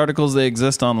find these articles. They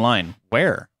exist online.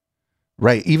 Where?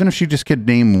 Right. Even if she just could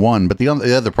name one. But the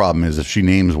other problem is if she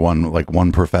names one, like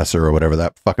one professor or whatever,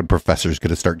 that fucking professor is going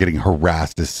to start getting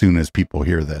harassed as soon as people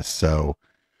hear this. So,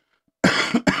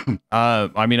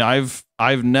 I mean, I've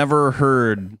never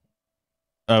heard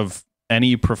of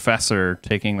any professor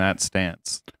taking that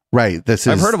stance. Right.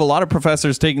 I've heard of a lot of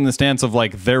professors taking the stance of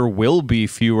like there will be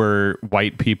fewer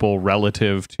white people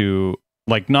relative to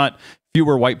like not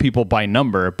fewer white people by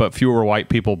number, but fewer white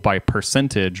people by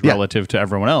percentage relative to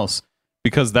everyone else,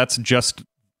 because that's just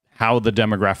how the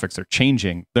demographics are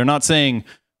changing. They're not saying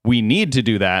we need to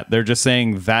do that. They're just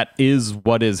saying that is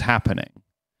what is happening.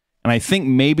 And I think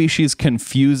maybe she's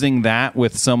confusing that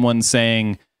with someone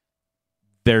saying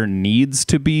there needs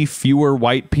to be fewer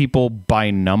white people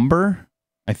by number.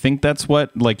 I think that's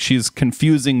what, like, she's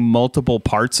confusing multiple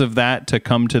parts of that to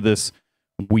come to this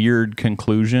weird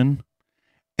conclusion.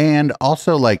 And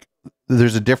also, like,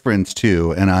 there's a difference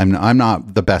too, and I'm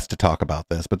not the best to talk about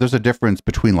this, but there's a difference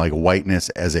between like whiteness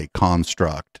as a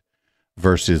construct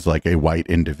versus like a white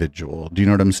individual. Do you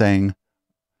know what I'm saying?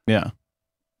 Yeah.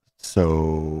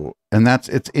 So, and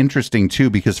it's interesting too,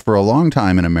 because for a long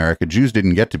time in America, Jews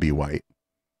didn't get to be white.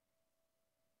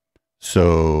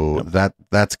 So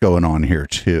that's going on here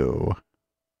too.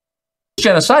 It's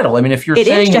genocidal. I mean, if you're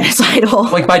saying is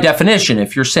genocidal, like by definition,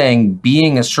 if you're saying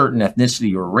being a certain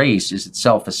ethnicity or race is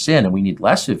itself a sin and we need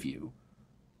less of you,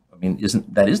 I mean,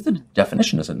 that is the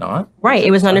definition, is it not? Right. It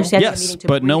was an understanding. Yes,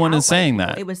 but no one is saying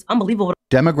that. It was unbelievable.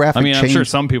 Demographic I mean, I'm change. sure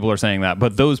some people are saying that,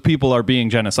 but those people are being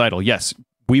genocidal. Yes,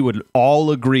 we would all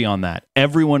agree on that.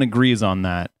 Everyone agrees on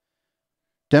that.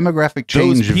 Demographic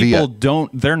change Those people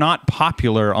they're not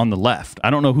popular on the left. I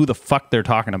don't know who the fuck they're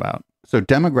talking about. So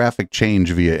demographic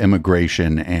change via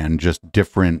immigration and just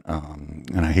different,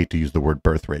 and I hate to use the word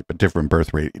birth rate, but different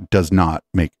birth rate does not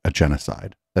make a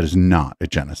genocide. That is not a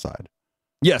genocide.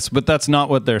 Yes, but that's not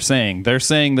what they're saying. They're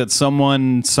saying that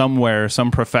someone somewhere,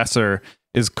 some professor,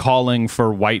 is calling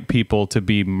for white people to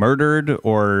be murdered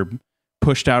or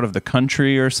pushed out of the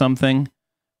country or something.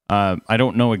 I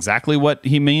don't know exactly what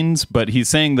he means, but he's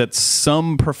saying that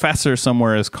some professor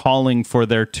somewhere is calling for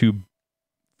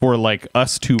like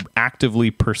us to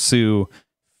actively pursue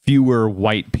fewer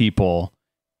white people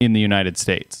in the United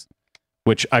States,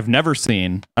 which I've never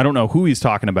seen. I don't know who he's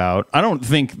talking about. I don't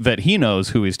think that he knows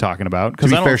who he's talking about,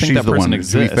 because I don't think that person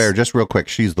exists. To be fair, just real quick,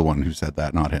 she's the one who said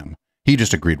that, not him. He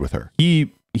just agreed with her.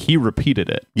 He repeated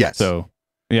it. Yes. So,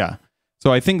 yeah.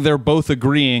 So I think they're both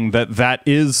agreeing that that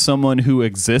is someone who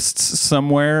exists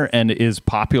somewhere and is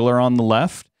popular on the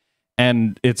left,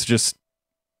 and it's just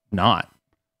not.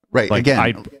 Right. Like,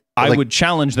 Again, I would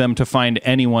challenge them to find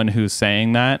anyone who's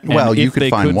saying that. And well, you if could they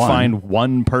find could one. find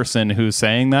one person who's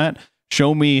saying that,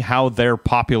 show me how they're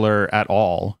popular at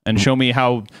all, and show me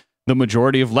how the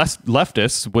majority of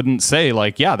leftists wouldn't say,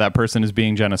 like, yeah, that person is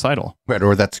being genocidal. Right,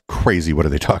 or that's crazy. What are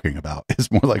they talking about?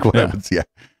 It's more like what I would say. Yeah.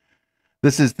 They're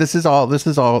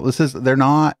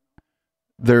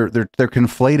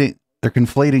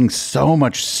conflating so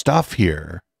much stuff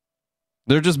here.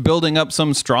 They're just building up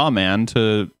some straw man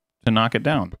to knock it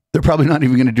down. They're probably not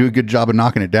even going to do a good job of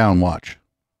knocking it down. Watch.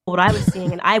 What I was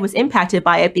seeing, and I was impacted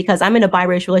by it because I'm in a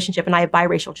biracial relationship and I have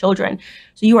biracial children.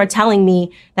 So you are telling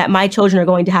me that my children are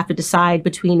going to have to decide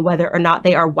between whether or not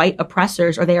they are white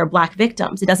oppressors or they are black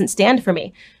victims. It doesn't stand for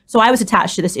me. So I was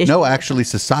attached to this issue. No, actually,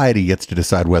 society gets to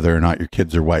decide whether or not your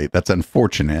kids are white. That's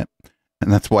unfortunate.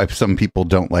 And that's why some people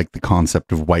don't like the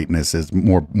concept of whiteness as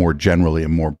more generally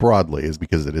and more broadly, is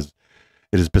because it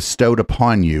is bestowed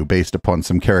upon you based upon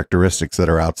some characteristics that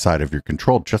are outside of your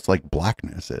control, just like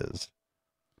blackness is.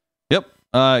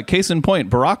 Yep. Case in point,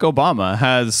 Barack Obama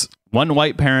has one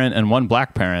white parent and one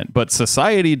black parent, but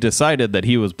society decided that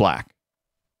he was black.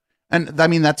 And I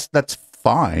mean, that's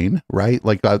fine, right?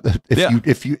 Like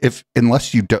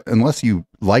unless you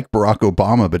like Barack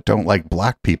Obama but don't like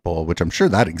black people, which I'm sure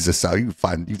that exists out, you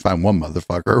find one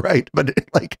motherfucker, right? But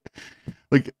like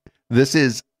this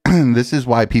is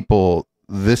why people,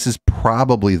 this is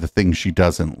probably the thing she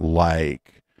doesn't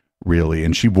like, really,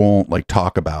 and she won't like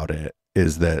talk about it,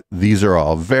 is that these are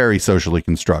all very socially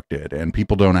constructed and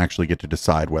people don't actually get to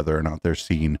decide whether or not they're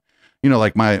seen. You know,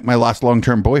 like my last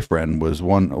long-term boyfriend was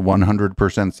 100%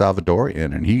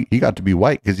 Salvadorian, and he got to be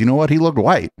white because, you know what, he looked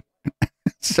white.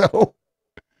 So,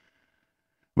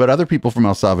 but other people from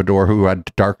El Salvador who had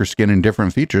darker skin and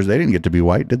different features, they didn't get to be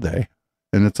white, did they?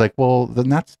 And it's like, well, then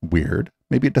that's weird.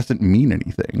 Maybe it doesn't mean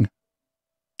anything.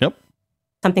 Yep.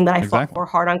 Something that I fought for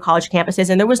hard on college campuses,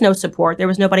 and there was no support. There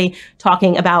was nobody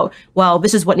talking about, well,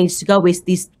 this is what needs to go.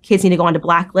 These kids need to go onto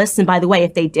blacklists. And by the way,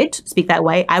 if they did speak that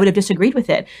way, I would have disagreed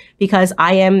with it, because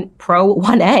I am pro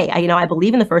 1A. I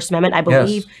believe in the First Amendment. I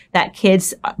believe that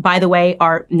kids, by the way,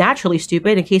 are naturally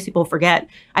stupid. In case people forget,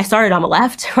 I started on the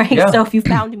left, right? Yeah. So if you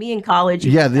found me in college,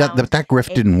 that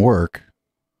grift didn't work.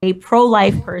 a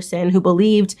pro-life person who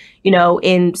believed,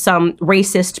 in some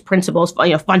racist principles,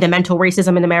 fundamental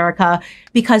racism in America,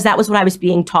 because that was what I was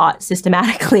being taught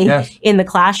systematically in the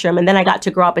classroom. And then I got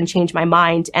to grow up and change my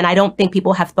mind. And I don't think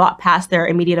people have thought past their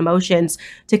immediate emotions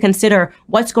to consider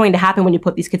what's going to happen when you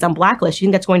put these kids on blacklists. You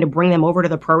think that's going to bring them over to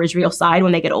the pro-Israel side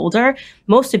when they get older?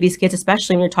 Most of these kids,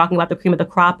 especially when you're talking about the cream of the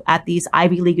crop at these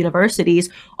Ivy League universities,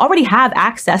 already have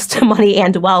access to money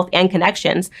and wealth and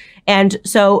connections. And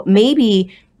so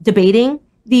maybe debating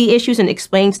the issues and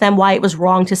explaining to them why it was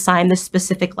wrong to sign this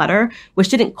specific letter, which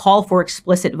didn't call for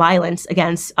explicit violence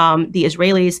against the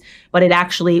Israelis, but it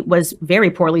actually was very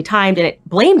poorly timed, and it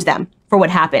blamed them for what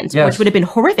happened, which would have been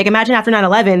horrific. Imagine after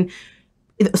 9/11,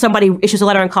 somebody issues a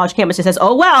letter on college campus that says,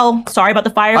 "Oh well, sorry about the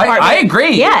fire department." I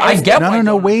agree. Yeah, I get.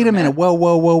 No. Wait a minute.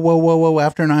 Whoa.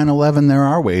 After 9/11, there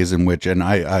are ways in which, and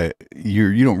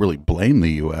you don't really blame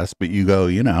the U.S., but you go,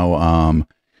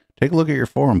 take a look at your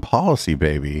foreign policy,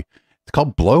 baby. It's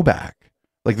called blowback.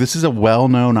 Like, this is a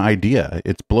well-known idea.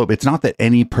 It's not that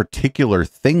any particular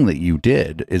thing that you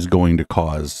did is going to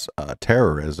cause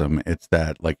terrorism. It's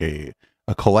that like a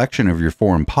collection of your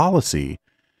foreign policy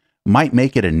might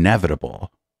make it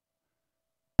inevitable,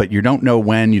 but you don't know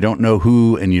when, you don't know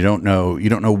who, and you don't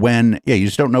know when. Yeah, you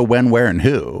just don't know when, where, and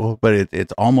who. But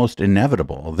it's almost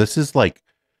inevitable. This is like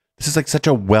such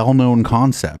a well-known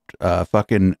concept.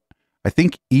 I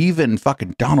think even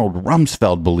fucking Donald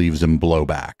Rumsfeld believes in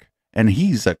blowback, and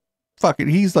he's like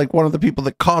one of the people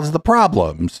that caused the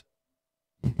problems.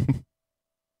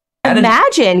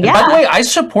 Imagine, yeah. By the way, I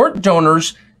support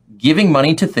donors giving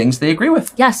money to things they agree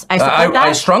with. Yes, I support that.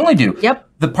 I strongly do. Yep.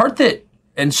 The part that,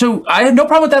 and so I had no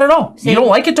problem with that at all. You don't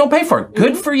like it, don't pay for it.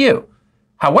 Good for you.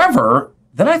 However,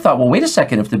 then I thought, well, wait a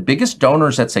second. If the biggest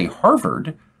donors at, say,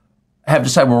 Harvard have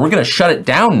decided, well, we're going to shut it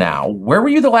down now. Where were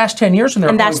you the last 10 years when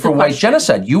they were calling for white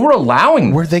genocide? You were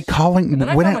allowing. Were they calling?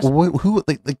 Who?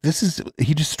 Like this is?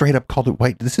 He just straight up called it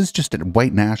white. This is just a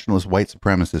white nationalist, white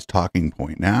supremacist talking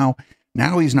point. Now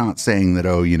he's not saying that.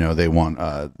 Oh, they want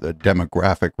the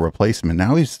demographic replacement.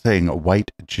 Now he's saying a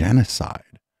white genocide.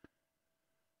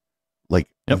 Like,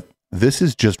 this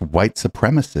is just white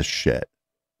supremacist shit.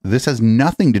 This has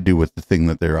nothing to do with the thing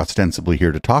that they're ostensibly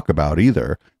here to talk about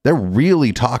either. They're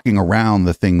really talking around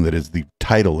the thing that is the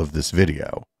title of this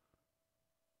video.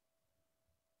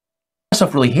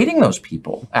 Myself really hating those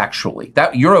people, actually.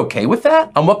 That you're okay with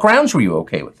that? On what grounds were you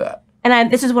okay with that?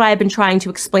 And this is what I've been trying to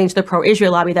explain to the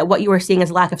pro-Israel lobby, that what you are seeing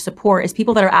as lack of support is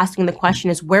people that are asking the question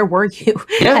is, where were you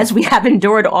as we have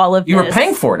endured all of this? You were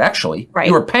paying for it, actually. Right.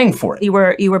 You were paying for it. You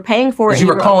were paying for it. You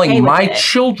were calling my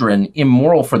children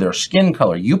immoral for their skin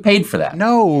color. You paid for that.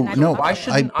 No. Why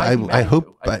shouldn't I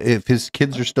hope if his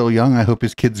kids are still young, I hope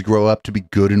his kids grow up to be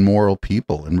good and moral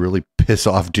people and really piss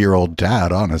off dear old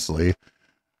dad, honestly.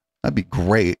 That'd be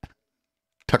great.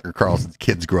 Tucker Carlson's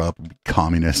kids grow up and be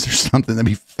communists or something. That'd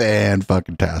be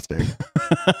fan-fucking-tastic.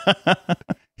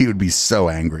 He would be so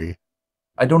angry.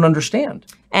 I don't understand.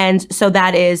 And so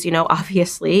that is,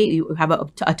 obviously you have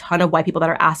a ton of white people that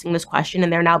are asking this question,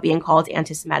 and they're now being called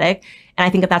anti-Semitic. And I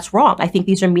think that that's wrong. I think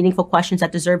these are meaningful questions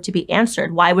that deserve to be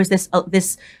answered. Why was this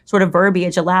sort of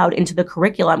verbiage allowed into the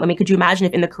curriculum? I mean, could you imagine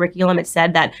if in the curriculum it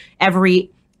said that every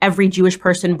Jewish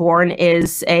person born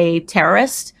is a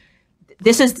terrorist?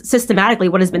 This is systematically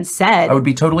what has been said. I would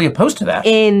be totally opposed to that.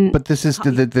 But this is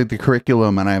the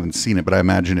curriculum, and I haven't seen it, but I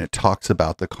imagine it talks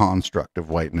about the construct of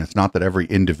whiteness, not that every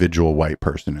individual white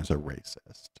person is a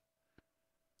racist.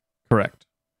 Correct.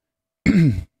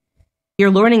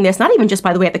 You're learning this, not even just,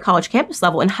 by the way, at the college campus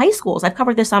level, in high schools. I've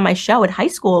covered this on my show. At high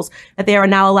schools, that they are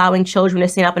now allowing children to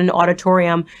stand up in an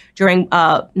auditorium during,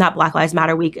 not Black Lives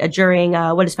Matter week, during,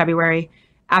 what is February?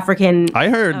 African. I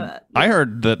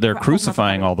heard that they're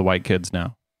crucifying all the white kids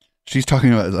now. She's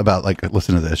talking about like,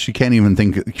 listen to this. She can't even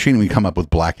come up with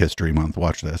Black History Month.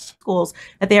 Watch this. Schools,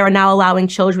 that they are now allowing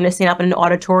children to stand up in an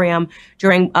auditorium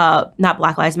during, not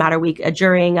Black Lives Matter week,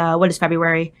 during, what is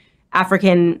February?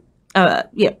 African,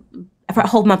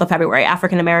 whole month of February,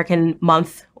 African American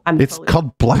month. It's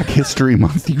called Black History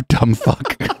Month, you dumb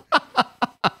fuck.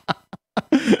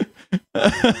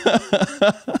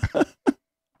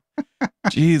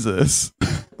 Jesus.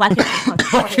 Black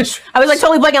History. I was like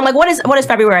totally blanking. I'm like, what is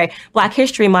February? Black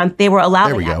History Month. They were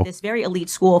allowing at this very elite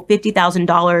school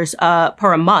 $50,000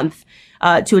 per month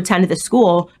to attend this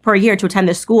school, per year to attend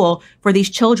this school, for these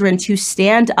children to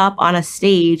stand up on a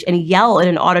stage and yell in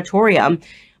an auditorium.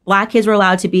 Black kids were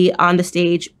allowed to be on the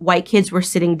stage. White kids were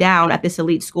sitting down at this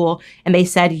elite school, and they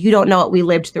said, "You don't know what we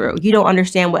lived through. You don't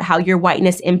understand how your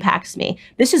whiteness impacts me."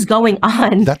 This is going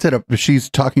on.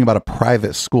 She's talking about a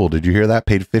private school. Did you hear that?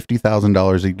 Paid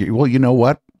 $50,000 a year. Well, you know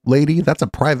what, lady? That's a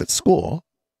private school.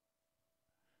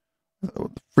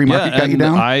 Free market got you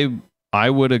down? I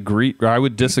would agree, or I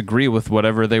would disagree with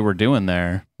whatever they were doing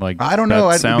there. Like, I don't know.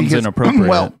 That sounds inappropriate.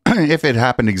 Well, if it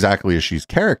happened exactly as she's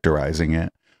characterizing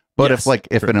it, but Yes,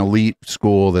 if an elite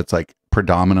school that's like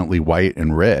predominantly white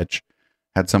and rich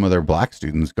had some of their black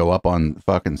students go up on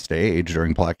fucking stage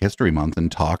during Black History Month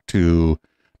and talk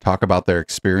about their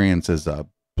experience as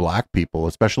black people,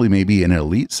 especially maybe in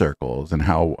elite circles, and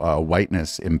how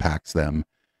whiteness impacts them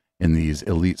in these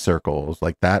elite circles,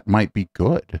 like that might be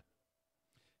good.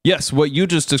 Yes, what you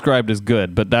just described is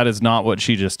good, but that is not what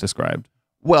she just described.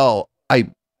 Well,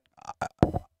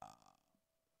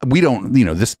 we don't,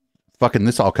 this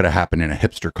all could have happened in a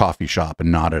hipster coffee shop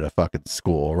and not at a fucking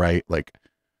school, right? Like,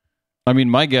 I mean,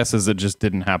 my guess is it just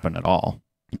didn't happen at all.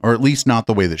 Or at least not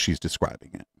the way that she's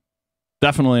describing it.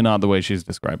 Definitely not the way she's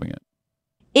describing it.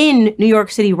 In New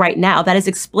York City right now, that is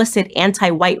explicit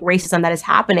anti-white racism that is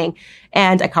happening.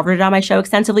 And I covered it on my show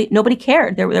extensively. Nobody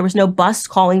cared. There was no bus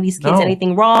calling these kids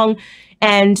anything wrong.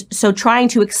 And so trying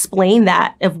to explain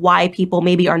that of why people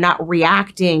maybe are not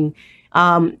reacting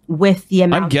with the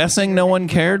amount. I'm guessing no one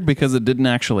cared because it didn't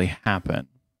actually happen.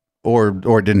 Or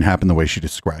it didn't happen the way she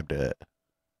described it.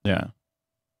 Yeah.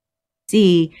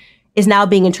 See, is now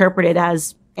being interpreted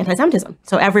as anti-Semitism.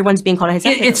 So everyone's being called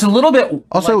anti-Semitism. It's a little bit...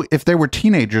 Also, if they were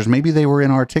teenagers, maybe they were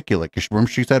inarticulate. Because remember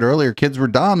she said earlier, kids were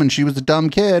dumb and she was a dumb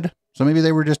kid. So maybe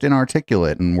they were just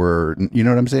inarticulate and were, you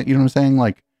know what I'm saying? You know what I'm saying?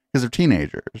 Like, because they're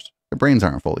teenagers. Their brains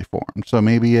aren't fully formed. So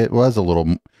maybe it was a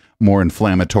little more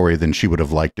inflammatory than she would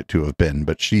have liked it to have been.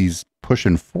 But she's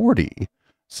pushing 40.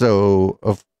 So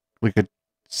like a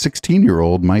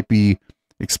 16-year-old might be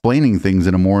explaining things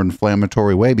in a more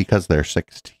inflammatory way because they're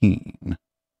 16.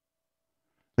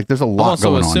 Like, there's a lot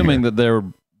going on. Also assuming that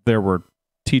there were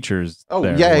teachers. Oh,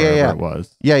 there, yeah. It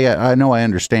was. Yeah. I know, I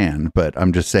understand, but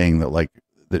I'm just saying that, like,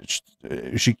 that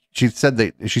she said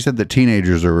that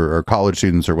teenagers or college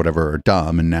students or whatever are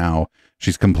dumb, and now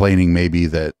she's complaining maybe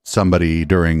that somebody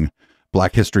during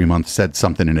Black History Month said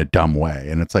something in a dumb way,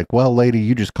 and it's like, well, lady,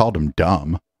 you just called him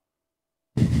dumb.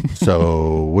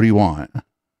 So what do you want?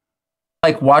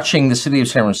 Like watching the city of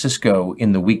San Francisco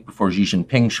in the week before Xi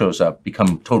Jinping shows up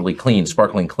become totally clean,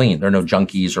 sparkling clean. There are no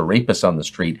junkies or rapists on the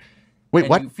street. Wait, and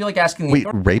what? You feel like asking the Wait,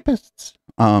 rapists?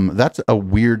 That's a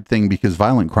weird thing because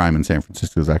violent crime in San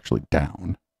Francisco is actually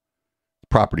down.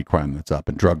 Property crime that's up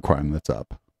and drug crime that's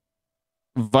up.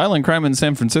 Violent crime in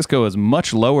San Francisco is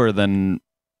much lower than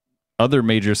other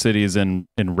major cities in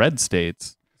red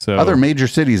states. So other major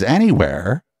cities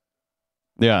anywhere.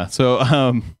 Yeah.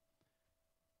 So,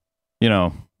 you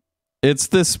know, it's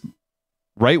this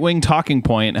right-wing talking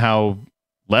point how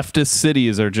leftist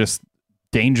cities are just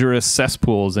dangerous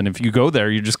cesspools, and if you go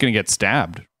there, you're just going to get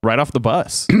stabbed right off the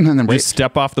bus. And then you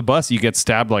step off the bus, you get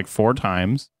stabbed like 4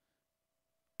 times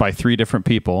by 3 different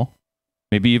people,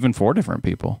 maybe even 4 different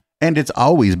people. And it's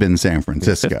always been San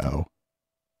Francisco.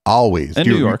 Always. And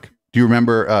New York. Do you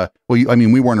remember, I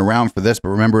mean, we weren't around for this, but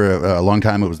remember a long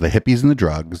time it was the hippies and the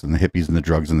drugs, and the hippies and the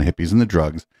drugs, and the hippies and the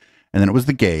drugs. And then it was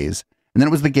the gays. And then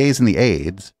it was the gays and the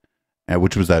AIDS,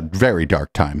 which was a very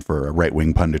dark time for a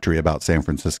right-wing punditry about San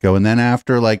Francisco. And then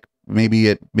after, like, maybe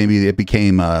it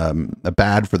became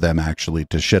bad for them actually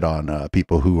to shit on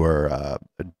people who are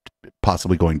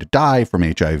possibly going to die from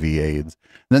HIV AIDS.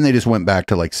 And then they just went back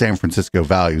to like San Francisco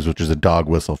values, which is a dog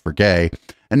whistle for gay.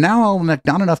 And now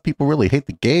not enough people really hate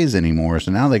the gays anymore.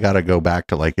 So now they got to go back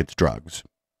to like it's drugs.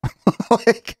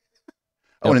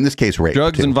 And in this case, rape.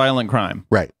 Drugs too. and violent crime.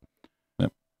 Right.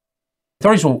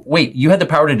 Authorities will, wait, you had the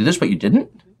power to do this, but you didn't?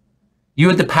 You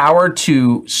had the power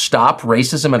to stop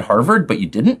racism at Harvard, but you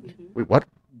didn't? Wait, what?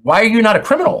 Why are you not a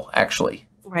criminal, actually,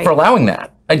 Right. for allowing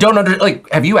that? I don't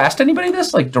have you asked anybody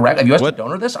this? Like, direct? Have you asked a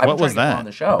donor this? What was that on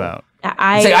the show. about?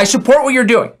 I support what you're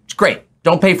doing. It's great.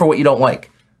 Don't pay for what you don't like.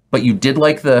 But you did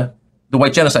like the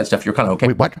white genocide stuff. You're kind of okay.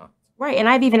 Wait, what? Right, and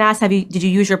I've even asked, did you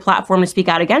use your platform to speak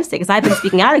out against it? Because I've been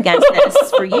speaking out against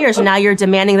this for years, and now you're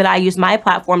demanding that I use my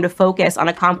platform to focus on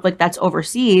a conflict that's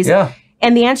overseas. Yeah.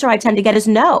 And the answer I tend to get is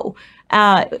no.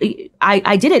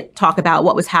 I didn't talk about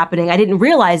what was happening. I didn't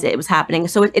realize it was happening.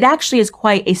 So it actually is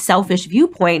quite a selfish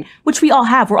viewpoint, which we all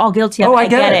have. We're all guilty of it. I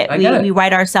get it. We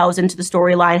write ourselves into the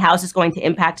storyline. How is this going to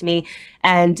impact me?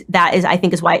 And that is, I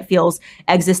think, is why it feels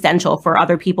existential for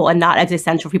other people and not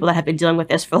existential for people that have been dealing with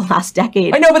this for the last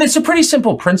decade. I know, but it's a pretty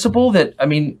simple principle that,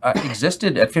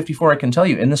 existed at 54, I can tell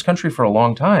you, in this country for a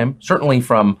long time, certainly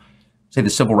from, say, the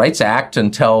Civil Rights Act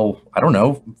until,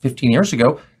 15 years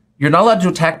ago. You're not allowed to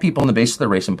attack people on the basis of their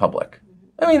race in public.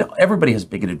 I mean, everybody has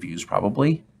bigoted views,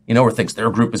 probably, or thinks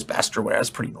their group is best or whatever. It's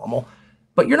pretty normal.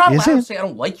 But you're not Is allowed it? to say I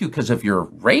don't like you because of your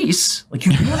race. Like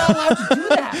you're not allowed to do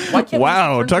that. Why can't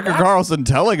Wow, Tucker Carlson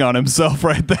telling on himself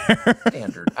right there.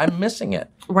 standard? I'm missing it.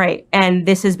 Right. And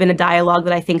this has been a dialogue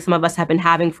that I think some of us have been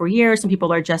having for years. Some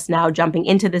people are just now jumping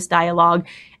into this dialogue.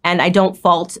 And I don't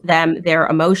fault them, their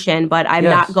emotion, but I'm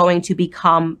not going to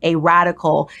become a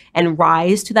radical and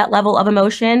rise to that level of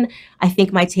emotion. I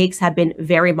think my takes have been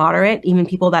very moderate. Even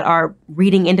people that are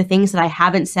reading into things that I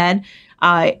haven't said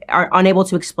are unable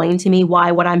to explain to me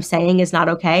why what I'm saying is not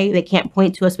okay. They can't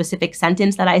point to a specific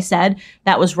sentence that I said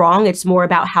that was wrong. It's more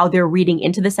about how they're reading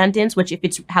into the sentence, which if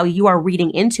it's how you are reading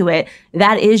into it,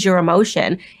 that is your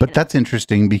emotion. But that's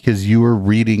interesting because you were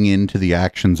reading into the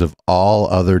actions of all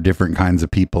other different kinds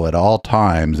of people at all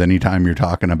times. Anytime you're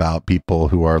talking about people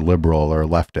who are liberal or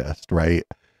leftist, right?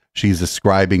 She's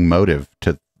ascribing motive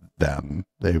to them.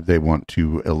 They want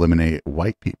to eliminate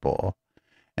white people.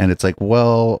 And it's like,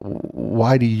 well,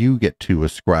 why do you get to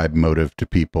ascribe motive to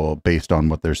people based on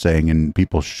what they're saying, and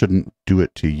people shouldn't do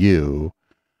it to you?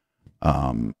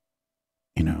 You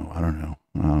know, I don't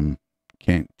know.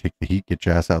 Can't take the heat, get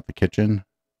your ass out the kitchen.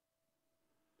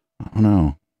 I don't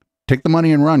know. Take the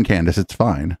money and run, Candace. It's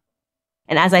fine.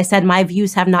 And as I said, my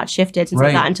views have not shifted since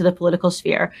I got into the political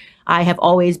sphere. I have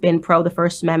always been pro the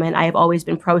First Amendment. I have always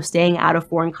been pro staying out of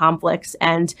foreign conflicts.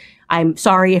 And I'm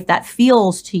sorry if that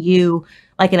feels to you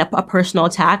like a personal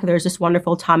attack. There's this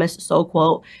wonderful Thomas Sowell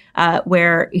quote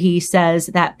where he says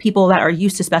that people that are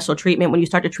used to special treatment, when you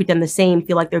start to treat them the same,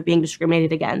 feel like they're being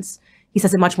discriminated against. He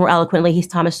says it much more eloquently. He's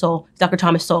Thomas Sowell, Dr.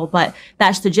 Thomas Sowell, but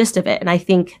that's the gist of it. And I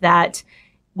think that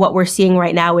what we're seeing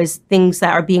right now is things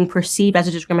that are being perceived as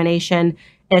a discrimination,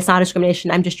 and it's not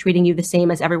discrimination. I'm just treating you the same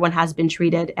as everyone has been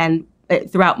treated. And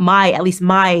throughout at least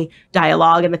my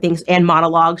dialogue and the things and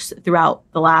monologues throughout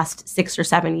the last 6 or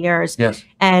 7 years. Yes.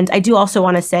 And I do also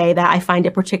want to say that I find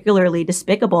it particularly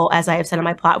despicable, as I have said on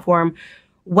my platform,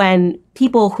 when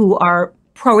people who are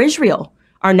pro-Israel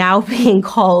are now being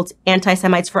called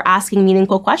anti-Semites for asking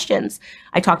meaningful questions.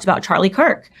 I talked about Charlie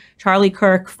Kirk. Charlie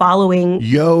Kirk following...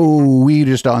 We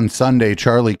just on Sunday,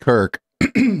 Charlie Kirk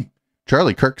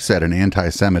said an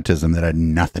anti-Semitism that had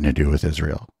nothing to do with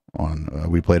Israel.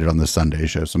 We played it on the Sunday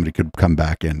show. Somebody could come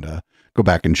back and go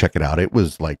back and check it out. It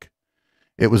was like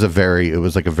a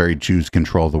very Jews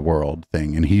control the world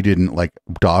thing. And he didn't like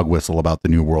dog whistle about the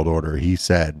New World Order. He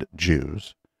said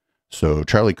Jews. So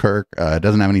Charlie Kirk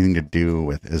doesn't have anything to do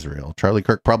with Israel. Charlie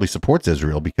Kirk probably supports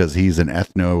Israel because he's a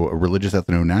religious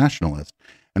ethno-nationalist.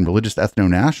 And religious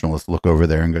ethno-nationalists look over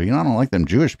there and go, you know, I don't like them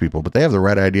Jewish people, but they have the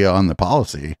right idea on the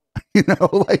policy. You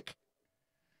know, like...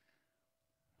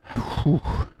 On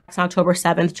October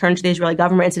 7th, turned to the Israeli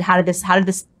government and said, how did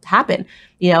this happen?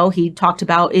 You know, he talked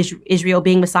about Israel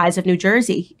being the size of New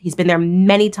Jersey. He's been there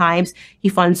many times. He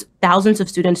funds thousands of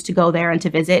students to go there and to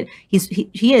visit.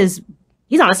 He's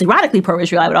honestly radically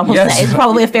pro-Israel, I would almost say. It's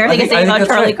probably a fair thing to say about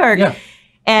Charlie Kirk. Yeah.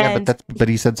 But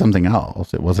he said something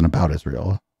else. It wasn't about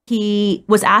Israel. He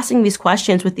was asking these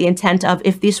questions with the intent of,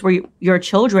 if these were your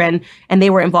children and they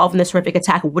were involved in this horrific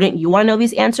attack, wouldn't you want to know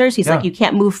these answers? He's like, you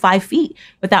can't move 5 feet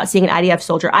without seeing an IDF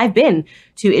soldier. I've been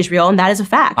to Israel, and that is a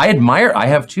fact. I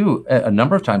have too, a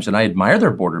number of times, and I admire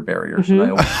their border barriers.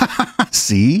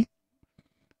 See?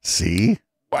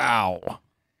 Wow.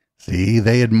 See,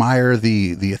 they admire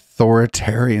the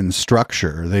authoritarian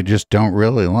structure. They just don't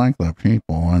really like the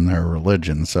people and their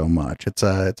religion so much. It's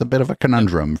a bit of a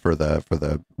conundrum for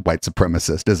the white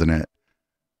supremacist, isn't it?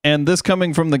 And this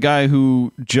coming from the guy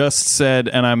who just said,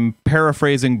 and I'm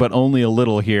paraphrasing, but only a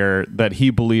little here, that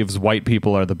he believes white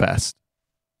people are the best.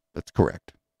 That's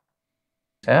correct.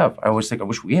 I always think, I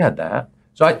wish we had that.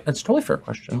 So it's a totally fair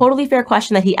question. Totally fair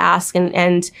question that he asked,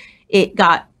 and it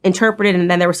got interpreted, and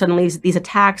then there were suddenly these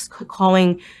attacks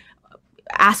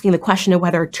asking the question of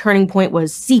whether Turning Point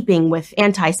was seeping with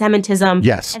anti-Semitism.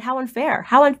 Yes. And how unfair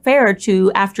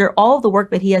to, after all of the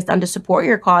work that he has done to support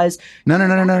your cause. No.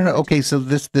 Okay, so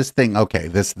this thing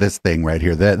right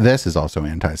here, this is also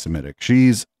anti-Semitic.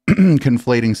 She's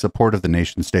conflating support of the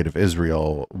nation state of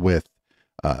Israel with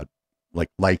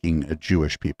liking a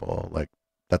Jewish people. Like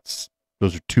those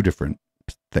are two different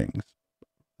things.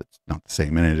 It's not the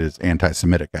same, and it is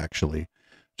anti-Semitic actually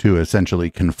to essentially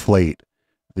conflate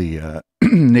the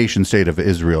nation state of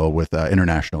Israel with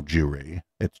international Jewry.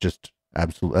 It's just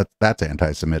absolutely that's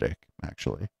anti-Semitic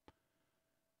actually.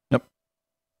 Yep.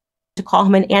 To call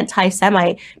him an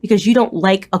anti-Semite because you don't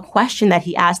like a question that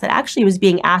he asked that actually was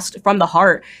being asked from the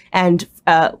heart and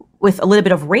with a little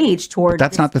bit of rage toward. But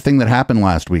that's not the thing that happened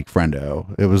last week,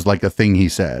 friendo. It was like a thing he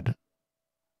said.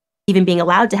 Even being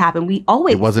allowed to happen, we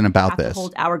always it wasn't about have to this.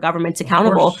 hold our governments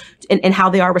accountable in how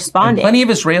they are responding. And plenty of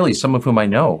Israelis, some of whom I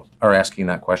know, are asking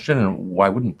that question, and why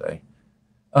wouldn't they?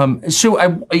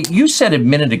 So you said a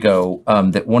minute ago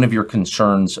that one of your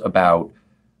concerns about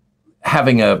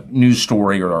having a news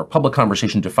story or a public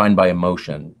conversation defined by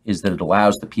emotion is that it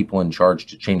allows the people in charge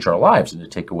to change our lives and to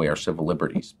take away our civil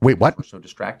liberties. Wait, what? We're so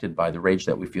distracted by the rage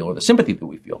that we feel or the sympathy that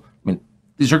we feel. I mean,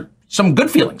 these are some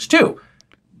good feelings too,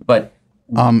 but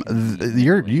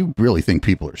you really think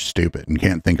people are stupid and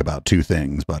can't think about two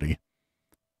things, buddy.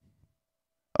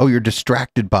 Oh, you're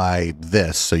distracted by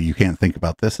this, so you can't think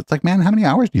about this. It's like, man, how many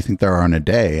hours do you think there are in a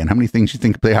day, and how many things do you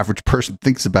think the average person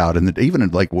thinks about? And that even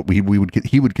like what he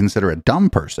would consider a dumb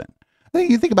person. I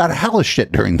think you think about a hell of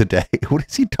shit during the day. What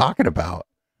is he talking about?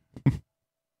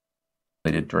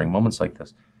 During moments like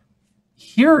this,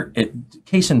 here,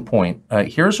 case in point,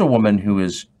 here's a woman who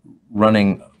is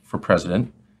running for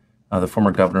president, the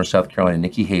former governor of South Carolina,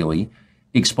 Nikki Haley,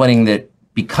 explaining that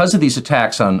because of these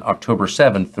attacks on October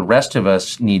 7th, the rest of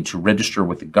us need to register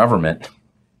with the government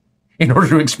in order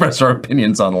to express our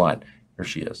opinions online. Here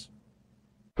she is.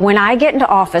 When I get into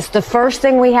office, the first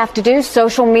thing we have to do,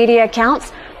 social media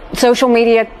accounts, social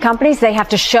media companies, they have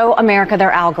to show America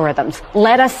their algorithms.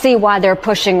 Let us see why they're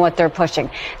pushing what they're pushing.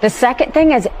 The second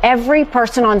thing is every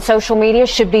person on social media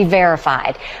should be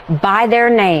verified by their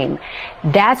name.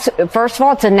 That's, first of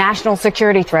all, it's a national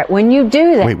security threat. When you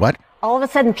do that. Wait, what? All of a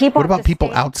sudden, people. What about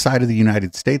people outside of the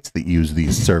United States that use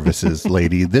these services,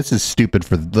 lady? This is stupid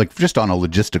for like just on a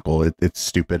logistical. It's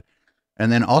stupid.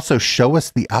 And then also show us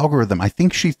the algorithm. I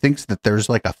think she thinks that there's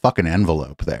like a fucking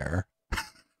envelope there.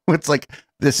 It's like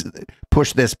this,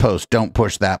 push this post, don't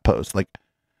push that post. Like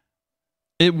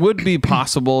it would be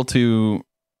possible to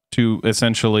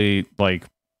essentially like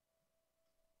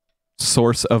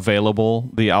source available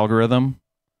the algorithm.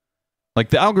 Like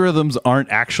the algorithms aren't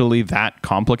actually that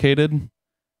complicated.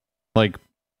 Like,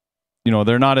 you know,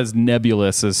 they're not as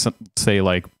nebulous as say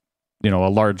like, you know, a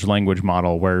large language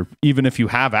model where even if you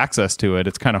have access to it,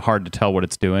 it's kind of hard to tell what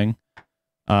it's doing.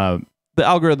 The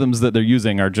algorithms that they're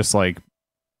using are just like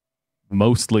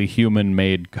mostly human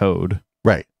made code.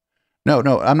 Right.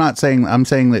 No, I'm not saying, I'm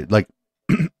saying that like,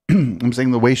 I'm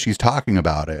saying the way she's talking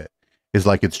about it is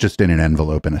like, it's just in an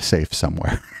envelope in a safe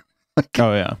somewhere. Like,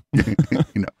 oh yeah.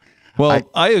 You know. Well,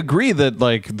 I agree that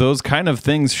like those kind of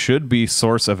things should be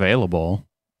source available,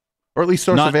 or at least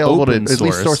source available to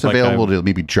to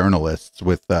maybe journalists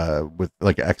with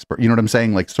like expert. You know what I'm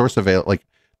saying? Like source available. Like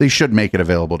they should make it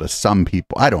available to some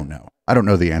people. I don't know. I don't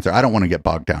know the answer. I don't want to get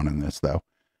bogged down in this though.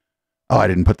 Oh, I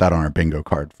didn't put that on our bingo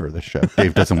card for this show.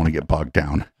 Dave doesn't want to get bogged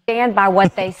down. Stand by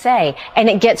what they say, and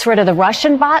it gets rid of the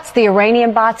Russian bots, the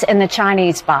Iranian bots, and the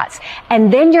Chinese bots.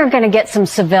 And then you're going to get some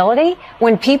civility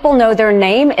when people know their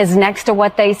name is next to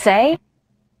what they say.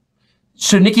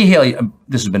 So Nikki Haley,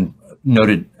 this has been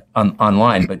noted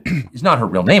online, but it's not her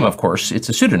real name, of course. It's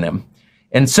a pseudonym.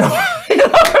 And so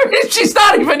she's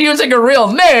not even using her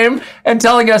real name and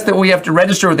telling us that we have to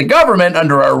register with the government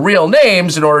under our real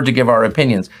names in order to give our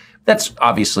opinions. That's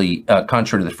obviously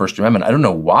contrary to the First Amendment. I don't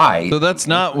know why. So that's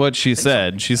not what she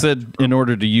said. She said in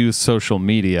order to use social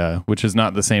media, which is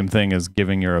not the same thing as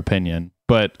giving your opinion.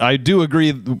 But I do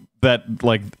agree that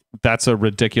like that's a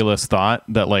ridiculous thought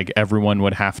that like everyone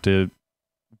would have to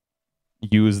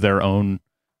use their own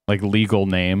like legal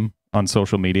name on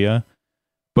social media.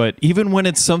 But even when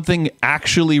it's something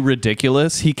actually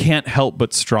ridiculous, he can't help but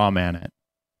strawman it.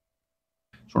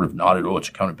 Sort of nodded, oh, it's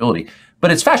accountability. But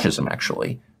it's fascism,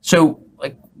 actually. So,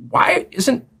 like, why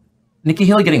isn't Nikki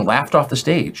Haley getting laughed off the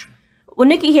stage? Well,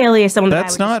 Nikki Haley is someone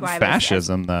that's not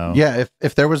fascism, though. Yeah,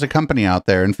 if there was a company out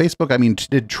there, and Facebook, I mean,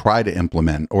 did try to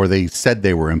implement, or they said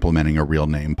they were implementing a real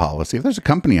name policy. If there's a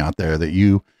company out there that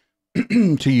you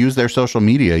to use their social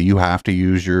media, you have to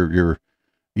use your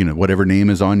you know, whatever name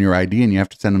is on your ID, and you have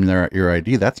to send them your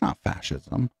ID. That's not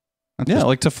fascism. That's just,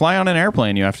 like to fly on an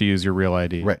airplane, you have to use your real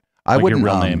ID. Right. I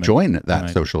wouldn't join that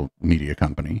social media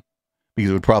company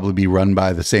because it would probably be run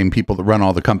by the same people that run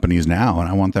all the companies now, and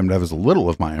I want them to have as little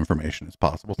of my information as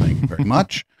possible. Thank you very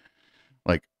much.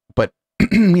 Like, but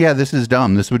yeah, this is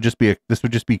dumb. This would just be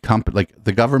like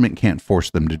the government can't force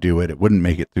them to do it. It wouldn't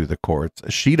make it through the courts.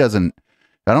 She doesn't.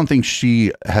 I don't think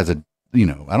she has a. You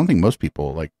know, I don't think most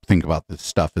people like think about this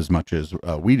stuff as much as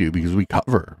we do because we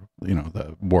cover, you know,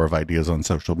 the war of ideas on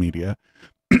social media.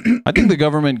 I think the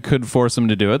government could force them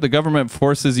to do it. The government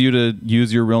forces you to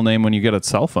use your real name when you get a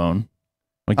cell phone.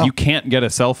 Like you can't get a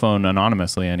cell phone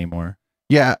anonymously anymore.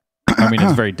 Yeah. I mean,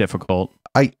 it's very difficult.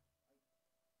 I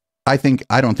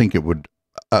don't think it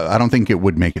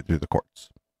would make it through the courts.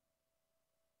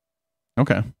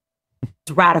 Okay.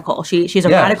 radical. She's a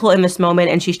radical in this moment,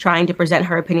 and she's trying to present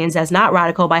her opinions as not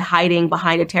radical by hiding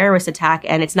behind a terrorist attack,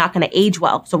 and it's not going to age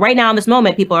well. So right now in this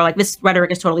moment, people are like, this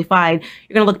rhetoric is totally fine.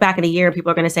 You're going to look back in a year, and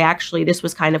people are going to say, actually, this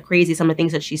was kind of crazy. Some of the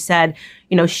things that she said,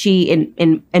 you know, she,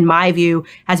 in my view,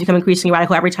 has become increasingly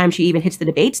radical every time she even hits the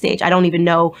debate stage. I don't even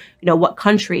know, you know, what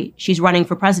country she's running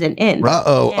for president in.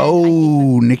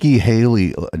 Nikki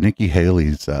Haley. Nikki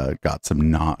Haley's got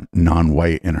some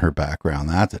non-white in her background.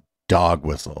 That's a dog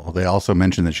whistle. They also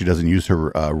mentioned that she doesn't use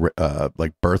her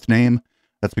like birth name.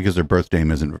 That's because her birth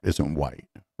name isn't white,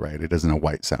 right? It isn't a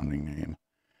white sounding name.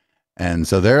 And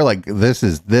so they're like, this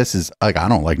is like, I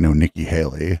don't like no Nikki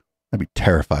Haley. I'd be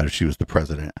terrified if she was the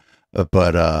president.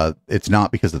 But it's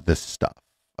not because of this stuff.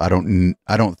 I don't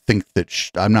think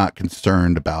that I'm not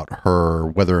concerned about her,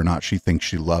 whether or not she thinks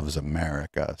she loves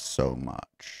America so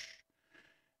much.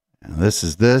 And this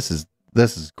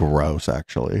is gross,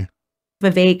 actually.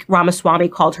 Vivek Ramaswamy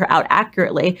called her out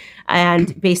accurately.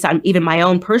 And based on even my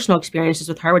own personal experiences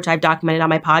with her, which I've documented on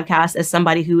my podcast, as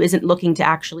somebody who isn't looking to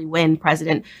actually win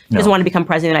president, doesn't want to become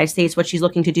president of the United States, what she's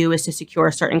looking to do is to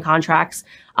secure certain contracts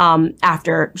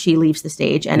after she leaves the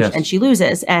stage and she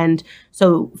loses. And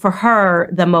so for her,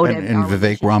 the motive... And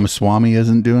Vivek Ramaswamy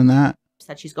isn't doing that?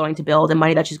 That she's going to build and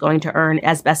money that she's going to earn,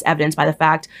 as best evidenced by the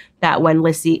fact that when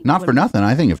Lissy... Not for nothing.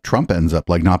 I think if Trump ends up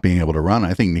like not being able to run,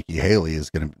 I think Nikki Haley is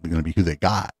going to be who they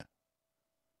got.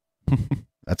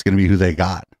 That's going to be who they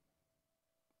got.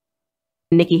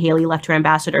 Nikki Haley left her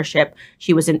ambassadorship.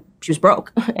 She was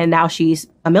broke, and now she's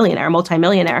a millionaire, a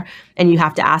multimillionaire. And you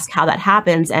have to ask how that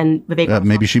happens. And Vivek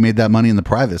maybe she made that money in the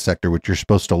private sector, which you're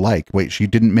supposed to like. Wait, she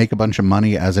didn't make a bunch of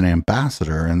money as an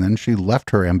ambassador, and then she left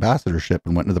her ambassadorship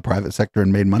and went into the private sector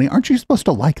and made money. Aren't you supposed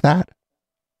to like that?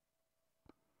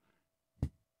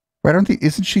 Right?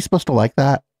 Isn't she supposed to like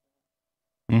that?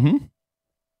 Mm-hmm.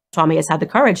 Swami has had the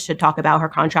courage to talk about her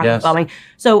contract with Boeing.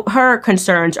 So her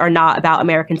concerns are not about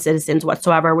American citizens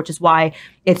whatsoever, which is why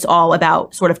it's all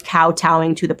about sort of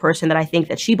kowtowing to the person that I think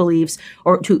that she believes,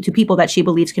 or to people that she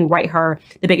believes can write her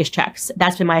the biggest checks.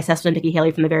 That's been my assessment of Nikki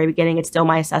Haley from the very beginning. It's still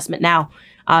my assessment now.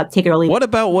 Take it or leave it. What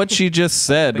about what she just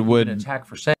said would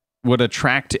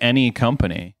attract any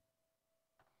company?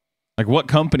 Like, what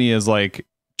company is like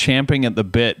champing at the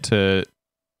bit to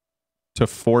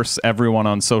force everyone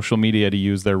on social media to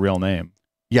use their real name?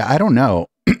 Yeah, I don't know.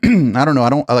 I don't know.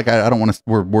 I don't want to.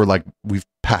 We're like, we've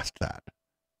passed that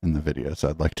in the video, so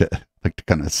I'd like to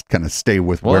kind of stay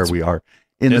with where we are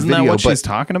in the video. Isn't that what she's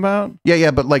talking about? Yeah,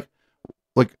 but like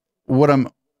what I'm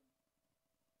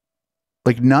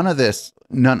like, none of this.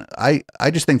 I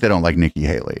just think they don't like Nikki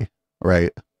Haley, right?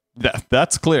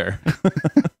 That's clear.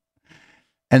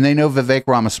 And they know Vivek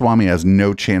Ramaswamy has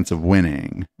no chance of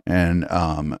winning. And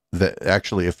that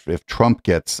actually, if Trump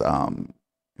gets gone,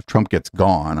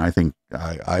 I think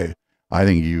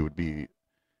you would be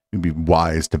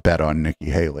wise to bet on Nikki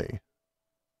Haley.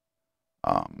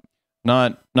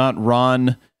 Not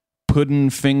Ron Puddin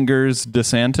Fingers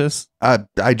DeSantis.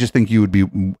 I just think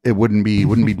it wouldn't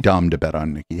be dumb to bet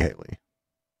on Nikki Haley.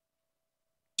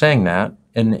 Saying that,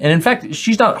 and in fact,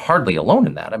 she's not hardly alone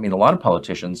in that. I mean, a lot of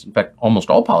politicians, in fact,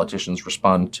 almost all politicians,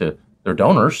 respond to their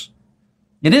donors.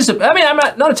 It is, I mean, I'm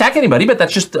not attacking anybody, but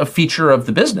that's just a feature of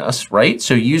the business, right?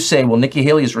 So you say, well, Nikki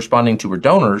Haley is responding to her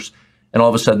donors, and all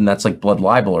of a sudden that's like blood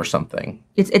libel or something.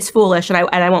 It's foolish, and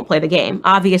I won't play the game.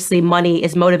 Obviously, money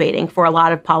is motivating for a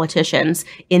lot of politicians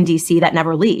in D.C. that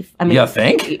never leave. I mean, you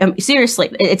think? Seriously,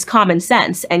 it's common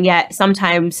sense, and yet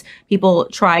sometimes people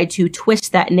try to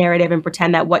twist that narrative and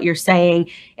pretend that what you're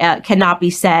saying cannot be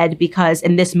said because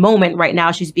in this moment right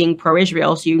now she's being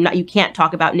pro-Israel, so you can't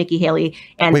talk about Nikki Haley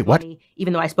and wait, what? Money.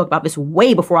 Even though I spoke about this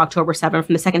way before October 7th,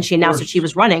 from the second she announced that she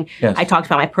was running, I talked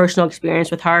about my personal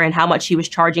experience with her and how much she was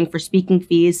charging for speaking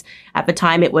fees. At the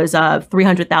time, it was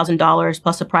 $300,000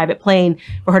 plus a private plane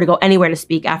for her to go anywhere to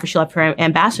speak after she left her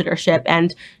ambassadorship.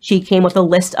 And she came with a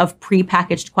list of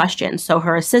prepackaged questions. So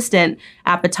her assistant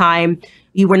at the time,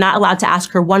 you were not allowed to ask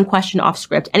her one question off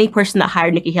script. Any person that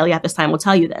hired Nikki Haley at this time will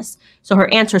tell you this. So her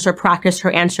answers are practiced,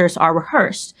 her answers are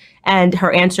rehearsed. And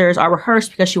her answers are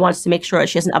rehearsed because she wants to make sure that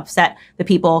she doesn't upset the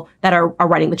people that are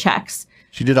writing the checks.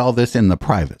 She did all this in the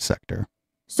private sector.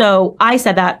 So I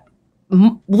said that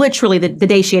literally the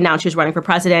day she announced she was running for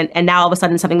president, and now all of a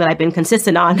sudden something that I've been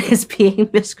consistent on is being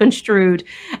misconstrued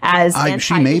as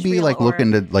she may be like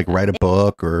looking to like write a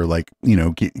book or like, you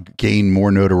know, gain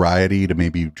more notoriety to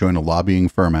maybe join a lobbying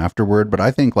firm afterward. But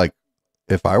I think like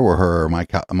if I were her, my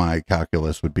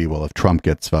calculus would be, well, if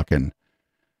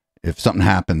something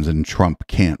happens and Trump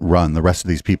can't run, the rest of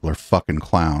these people are fucking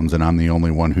clowns, and I'm the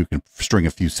only one who can string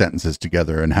a few sentences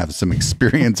together and have some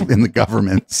experience in the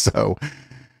government. So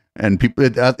And people,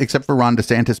 except for Ron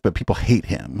DeSantis, but people hate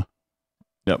him.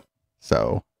 Yep.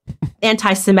 So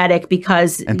anti-Semitic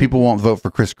because and people won't vote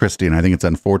for Chris Christie, and I think it's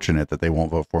unfortunate that they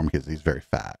won't vote for him because he's very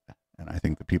fat. And I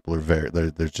think the people are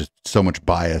there's just so much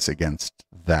bias against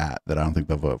that I don't think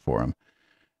they'll vote for him.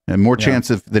 And more chance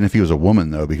than if he was a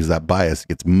woman, though, because that bias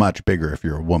gets much bigger if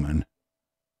you're a woman.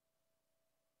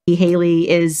 Haley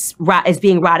is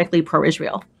being radically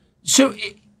pro-Israel. So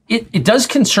it does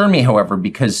concern me, however,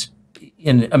 because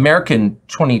in American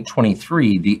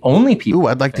 2023, the only people... Ooh,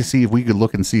 I'd like to see if we could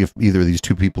look and see if either of these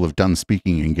two people have done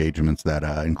speaking engagements that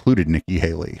included Nikki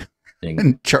Haley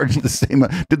and charged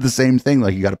did the same thing.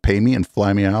 Like, you got to pay me and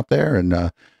fly me out there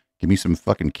and give me some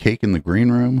fucking cake in the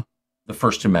green room. The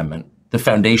First Amendment, the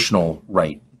foundational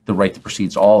right, the right that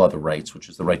precedes all other rights, which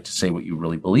is the right to say what you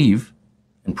really believe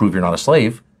and prove you're not a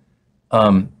slave.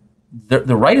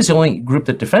 The right is the only group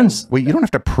that defends. Wait, you don't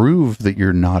have to prove that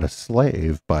you're not a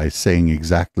slave by saying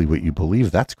exactly what you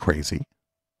believe. That's crazy.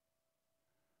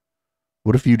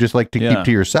 What if you just like to keep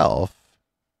to yourself?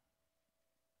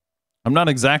 I'm not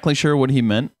exactly sure what he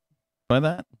meant by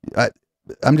that.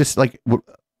 I'm just like,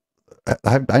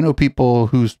 I know people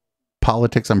whose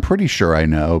politics I'm pretty sure I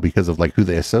know because of like who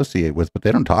they associate with, but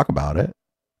they don't talk about it.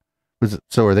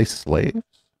 So are they slaves?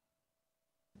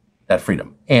 That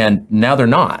freedom. And now they're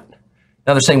not.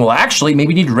 Now they're saying, well, actually,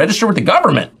 maybe you need to register with the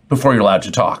government before you're allowed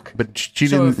to talk. But she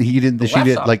didn't,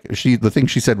 the thing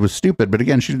she said was stupid, but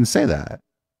again, she didn't say that.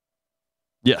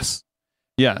 Yes.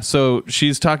 Yeah. So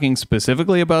she's talking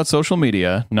specifically about social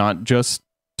media, not just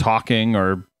talking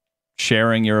or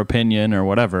sharing your opinion or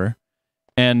whatever.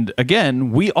 And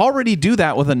again, we already do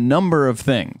that with a number of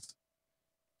things.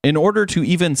 In order to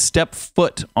even step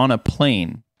foot on a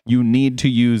plane, you need to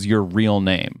use your real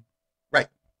name. Right.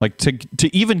 Like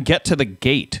to even get to the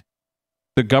gate,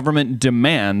 the government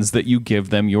demands that you give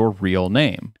them your real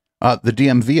name. The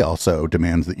DMV also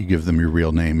demands that you give them your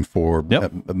real name for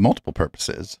multiple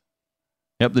purposes.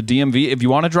 Yep, the DMV, if you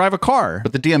want to drive a car.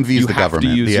 But the DMV is the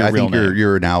government. I think name.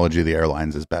 your analogy of the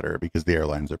airlines is better because the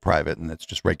airlines are private and it's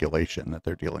just regulation that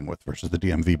they're dealing with versus the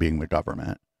DMV being the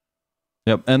government.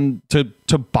 Yep, and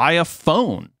to buy a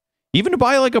phone, even to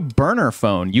buy like a burner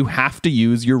phone, you have to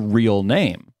use your real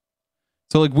name.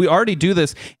 So like we already do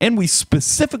this, and we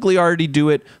specifically already do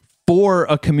it for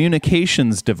a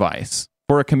communications device,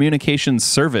 for a communications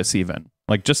service even.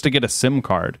 Like just to get a SIM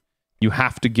card, you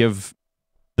have to give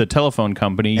the telephone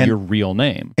company your real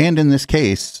name. And in this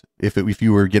case, if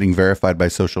you were getting verified by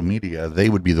social media, they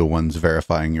would be the ones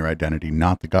verifying your identity,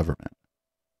 not the government.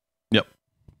 Yep.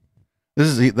 This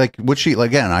is like what she,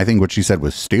 again, I think what she said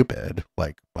was stupid.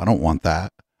 Like, I don't want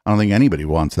that. I don't think anybody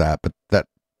wants that, but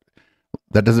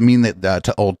that doesn't mean that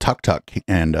old Tuk Tuk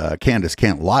and Candace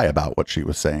can't lie about what she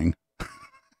was saying.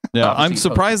 Yeah, I'm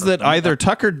surprised that either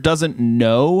Tucker doesn't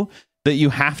know that you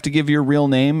have to give your real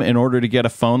name in order to get a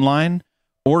phone line,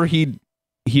 or he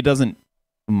doesn't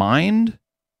mind,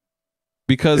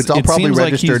 because it's all probably seems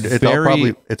registered. Like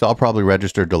he's it's all probably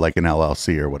registered to like an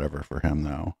LLC or whatever for him,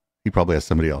 though. He probably has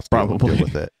somebody else to deal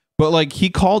with it. But like he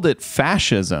called it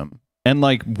fascism, and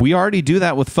like we already do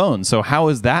that with phones. So how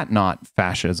is that not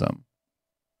fascism?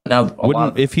 Now,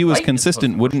 if he was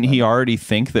consistent, wouldn't he already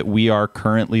think that we are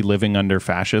currently living under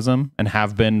fascism and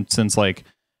have been since like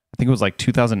I think it was like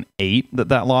 2008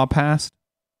 that law passed?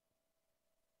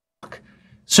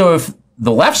 So if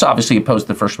the left's obviously opposed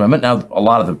to the First Amendment, now a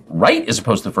lot of the right is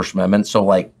opposed to the First Amendment. So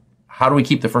like, how do we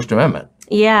keep the First Amendment?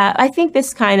 Yeah, I think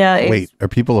this kind of... Wait, are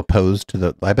people opposed to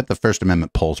the... I bet the First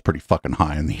Amendment polls pretty fucking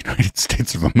high in the United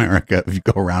States of America. If you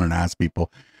go around and ask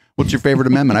people, what's your favorite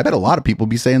amendment? I bet a lot of people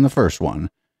be saying the first one.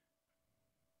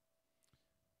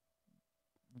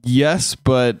 Yes,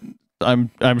 but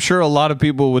I'm sure a lot of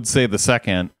people would say the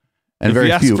second. And if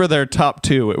you ask for their top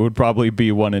two, it would probably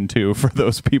be 1 and 2 for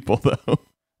those people, though.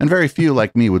 And very few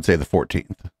like me would say the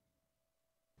 14th.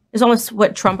 It's almost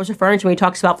what Trump was referring to when he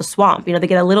talks about the swamp. You know, they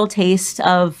get a little taste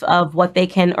of what they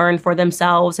can earn for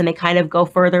themselves, and they kind of go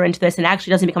further into this, and it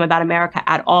actually doesn't become about America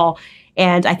at all.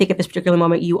 And I think at this particular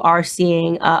moment, you are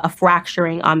seeing a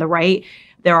fracturing on the right.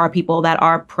 There are people that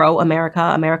are pro-America,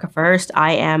 America first.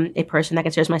 I am a person that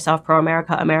considers myself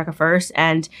pro-America, America first.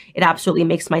 And it absolutely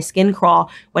makes my skin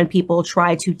crawl when people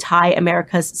try to tie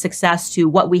America's success to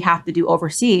what we have to do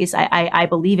overseas. I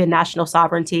believe in national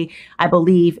sovereignty. I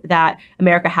believe that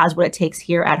America has what it takes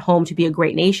here at home to be a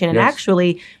great nation. And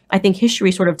actually, I think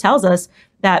history sort of tells us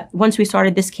that once we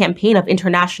started this campaign of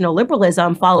international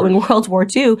liberalism following World War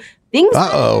II, things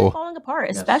are falling apart,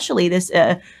 especially this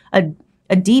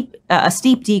a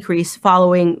steep decrease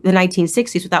following the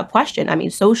 1960s without question. I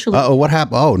mean, socially. What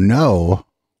happened? Oh, no.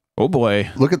 Oh boy.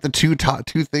 Look at the two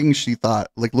things she thought.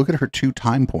 Like, look at her 2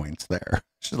 time points there.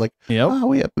 She's like, oh,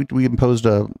 we imposed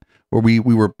we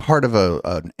were part of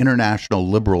an international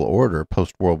liberal order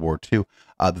post World War II.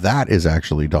 That is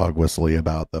actually dog whistly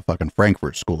about the fucking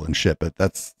Frankfurt School and shit. But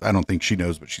I don't think she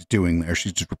knows what she's doing there.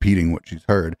 She's just repeating what she's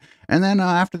heard. And then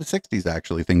after the 60s,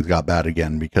 actually, things got bad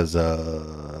again because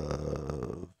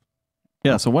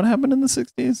yeah. So what happened in the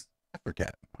 60s? I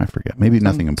forget. Maybe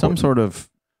nothing important. Some sort of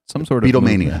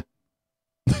Beatlemania.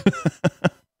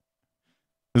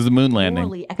 This is the moon landing.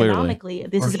 Morally, economically,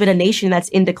 this has been a nation that's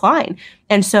in decline.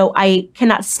 And so I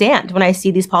cannot stand when I see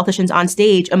these politicians on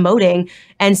stage emoting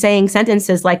and saying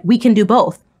sentences like, we can do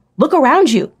both. Look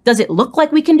around you. Does it look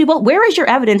like we can do both? Where is your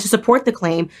evidence to support the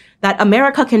claim that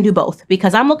America can do both?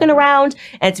 Because I'm looking around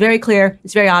and it's very clear,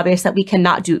 it's very obvious that we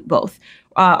cannot do both.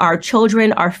 Our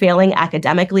children are failing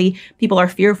academically. People are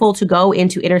fearful to go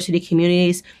into inner city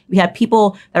communities. We have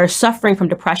people that are suffering from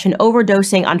depression,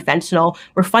 overdosing on fentanyl.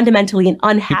 We're fundamentally an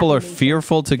unhappy. People are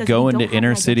fearful to go into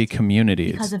inner city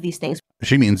communities because of these things.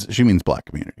 She means black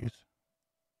communities.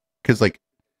 Because like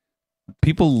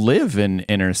people live in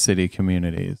inner city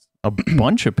communities. A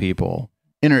bunch of people.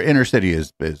 Inner city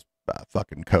is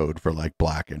fucking code for like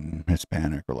black and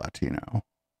Hispanic or Latino.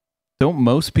 Don't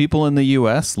most people in the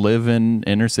U.S. live in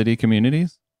inner city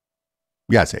communities?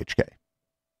 Yes, HK.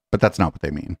 But that's not what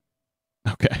they mean.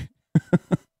 Okay.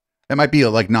 It might be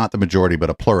like not the majority,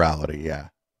 but a plurality. Yeah.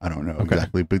 I don't know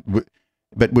exactly.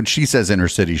 But when she says inner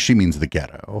city, she means the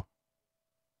ghetto.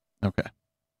 Okay.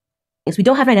 We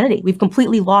don't have identity. We've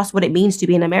completely lost what it means to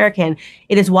be an American.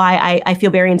 It is why I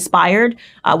feel very inspired.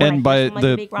 And by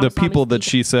the people that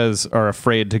she says are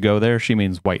afraid to go there, she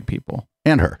means white people.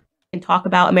 And her. And talk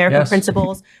about American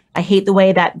principles. I hate the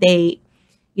way that they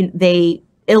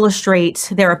illustrate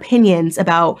their opinions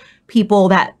about people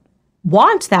that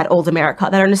want that old America,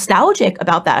 that are nostalgic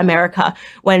about that America.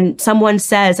 When someone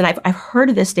says, and I've heard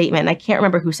of this statement, and I can't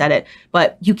remember who said it,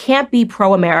 but you can't be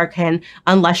pro-American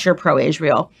unless you're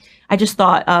pro-Israel. I just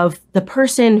thought of the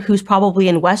person who's probably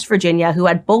in West Virginia who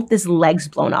had both his legs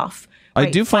blown off. I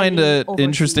do find it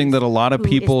interesting that a lot of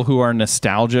people who are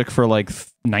nostalgic for like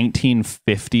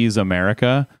 1950s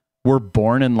America were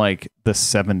born in like the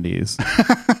 70s.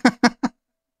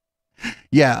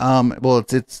 Yeah. Well,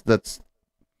 that's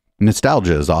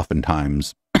nostalgia is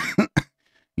oftentimes,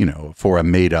 for a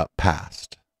made up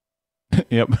past.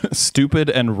 Yep. Stupid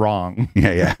and wrong.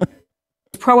 Yeah.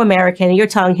 Pro-American, and you're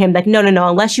telling him that no,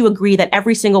 unless you agree that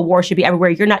every single war should be everywhere,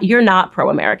 you're not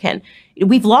pro-American.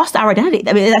 We've lost our identity.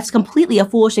 I mean, that's completely a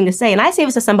foolish thing to say. And I say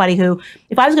this as somebody who,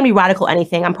 if I was going to be radical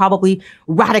anything, I'm probably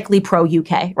radically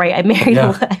pro-UK, right? I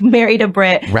married a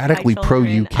Brit. Radically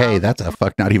pro-UK. That's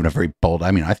not even a very bold.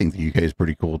 I mean, I think the UK is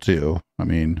pretty cool too. I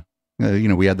mean,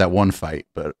 we had that one fight,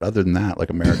 but other than that, like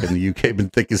America and the UK have been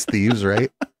thick as thieves, right?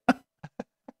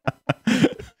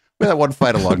 We had that one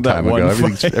fight a long time ago.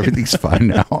 Everything's fine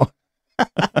now.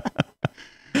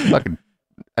 Fucking,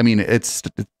 I mean, it's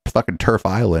fucking Turf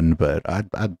Island, but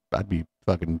I'd be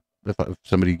fucking, if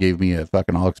somebody gave me a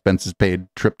fucking all expenses paid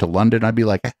trip to London, I'd be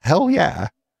like, hell yeah.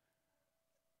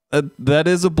 That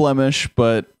is a blemish,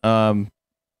 but the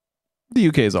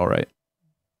UK is all right.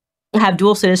 Have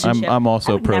dual citizenship. I'm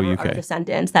also pro-UK. The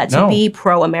sentence that to be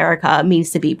pro-America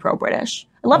means to be pro-British.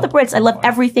 I love the Brits. I love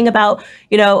everything about,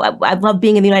 I love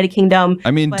being in the United Kingdom.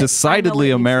 I mean, decidedly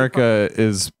America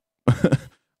is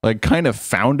like kind of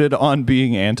founded on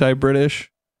being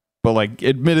anti-British, but like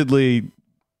admittedly,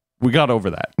 we got over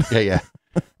that. Yeah.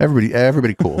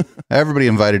 Everybody cool. Everybody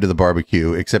invited to the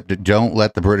barbecue, except don't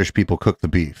let the British people cook the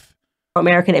beef.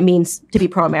 Pro-American, it means to be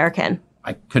pro-American.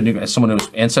 I couldn't, as someone who's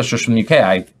ancestors from the UK,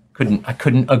 I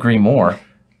couldn't agree more.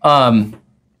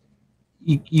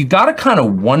 You got to kind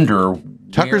of wonder.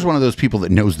 Tucker's one of those people that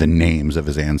knows the names of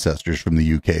his ancestors from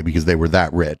the UK because they were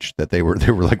that rich that they were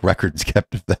like records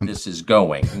kept of them. This is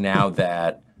going now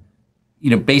that,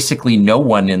 basically no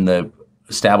one in the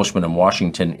establishment in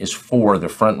Washington is for the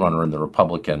front runner in the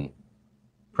Republican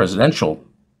presidential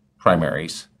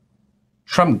primaries.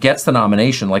 Trump gets the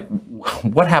nomination. Like,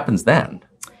 what happens then?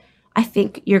 I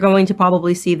think you're going to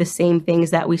probably see the same things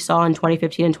that we saw in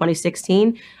 2015 and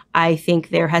 2016. I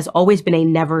think there has always been a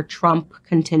never Trump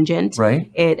contingent.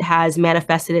 Right. It has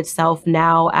manifested itself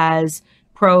now as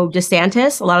pro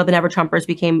DeSantis. A lot of the never Trumpers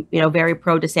became, very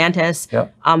pro DeSantis.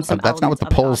 Yep. That's not what the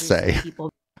polls say. People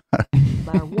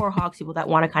that are war hawks, people that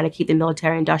want to kind of keep the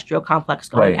military industrial complex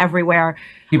going everywhere,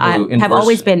 people who have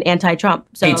always been anti-Trump.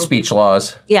 So, hate speech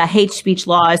laws. Yeah, hate speech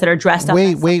laws that are dressed up.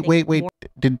 Wait.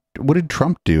 what did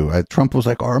Trump do? Trump was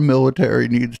like, our military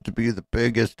needs to be the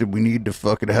biggest, and we need to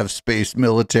fucking have space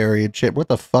military and shit. What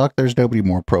the fuck? There's nobody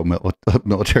more pro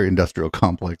military industrial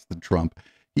complex than Trump.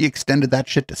 He extended that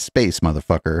shit to space,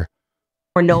 motherfucker.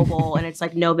 Or noble, and it's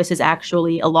like, no, this is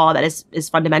actually a law that is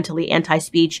fundamentally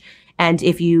anti-speech, and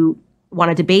if you want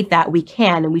to debate that, we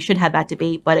can, and we should have that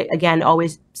debate, but it, again,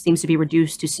 always seems to be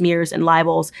reduced to smears and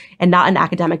libels and not an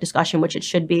academic discussion, which it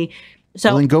should be. So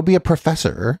well, then go be a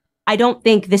professor. I don't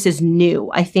think this is new.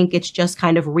 I think it's just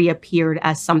kind of reappeared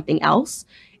as something else,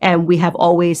 and we have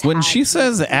always when she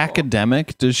says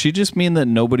academic, does she just mean that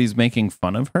nobody's making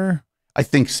fun of her? I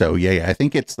think so. Yeah. I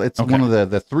think it's okay. One of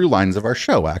the through lines of our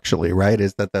show, actually, right?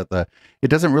 Is that it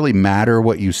doesn't really matter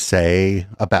what you say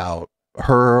about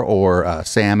her or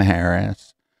Sam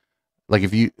Harris. Like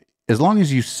as long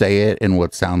as you say it in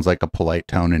what sounds like a polite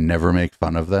tone and never make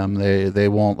fun of them, they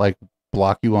won't like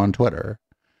block you on Twitter.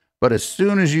 But as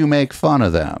soon as you make fun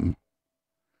of them,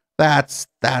 that's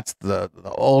the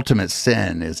ultimate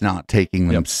sin, is not taking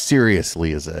them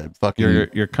seriously as a fucking.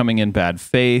 You're coming in bad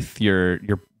faith. You're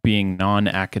being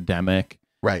non-academic.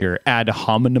 Right. You're ad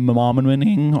hominem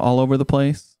all over the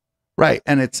place. Right.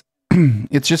 And it's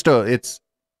just it's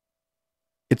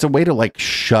a way to like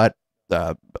shut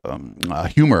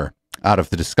humor out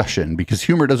of the discussion, because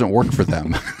humor doesn't work for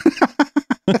them.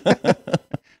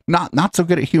 not so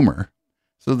good at humor.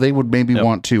 So they would maybe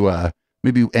want to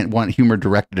want humor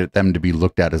directed at them to be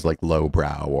looked at as like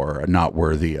lowbrow or not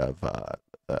worthy of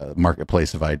the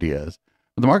marketplace of ideas.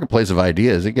 But the marketplace of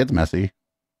ideas, it gets messy.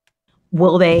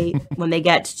 Will they, when they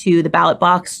get to the ballot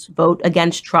box, vote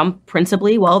against Trump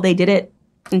principally? Well, they did it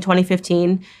in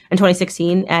 2015 and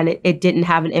 2016, and it didn't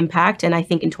have an impact. And I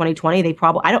think in 2020, they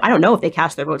probably, I don't know if they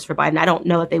cast their votes for Biden. I don't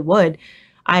know that they would.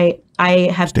 I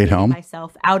have stayed home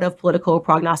myself out of political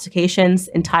prognostications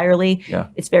entirely. Yeah.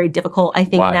 It's very difficult, I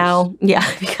think, now. Yeah,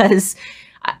 because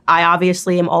I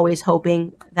obviously am always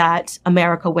hoping that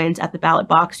America wins at the ballot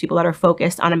box. People that are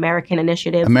focused on American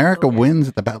initiatives. America wins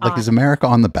at the ballot. Like, is America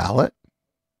on the ballot?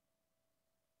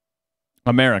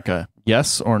 America,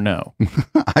 yes or no?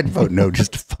 I'd vote no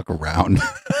just to fuck around.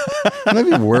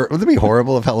 Wouldn't it be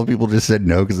horrible if hella people just said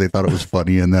no because they thought it was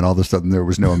funny, and then all of a sudden there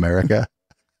was no America?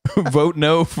 Vote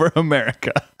no for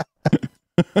America.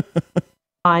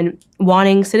 On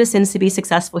wanting citizens to be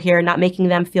successful here, not making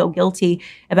them feel guilty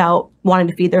about wanting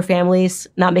to feed their families,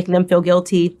 not making them feel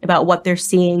guilty about what they're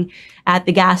seeing at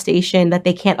the gas station that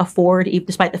they can't afford,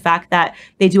 despite the fact that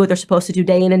they do what they're supposed to do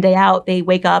day in and day out. They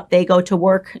wake up, they go to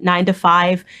work 9 to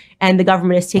 5, and the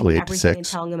government is taking everything and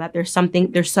telling them that there's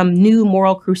some new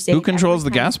moral crusade. Who controls the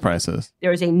gas prices?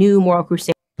 There is a new moral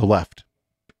crusade. The left.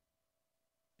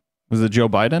 Was it Joe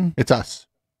Biden? It's us.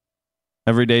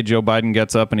 Every day Joe Biden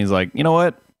gets up and he's like, you know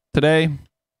what? Today, I'm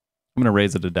going to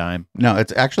raise it a dime. No,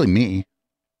 it's actually me,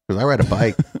 because I ride a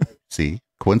bike. See?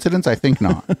 Coincidence? I think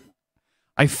not.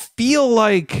 I feel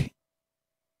like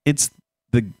it's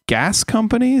the gas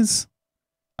companies.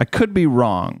 I could be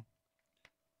wrong.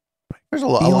 There's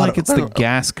I feel like it's the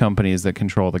gas companies that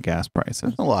control the gas prices.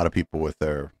 There's a lot of people with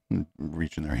their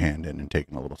reaching their hand in and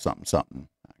taking a little something,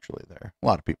 actually there. A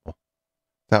lot of people.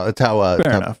 It's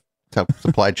how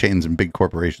supply chains and big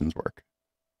corporations work.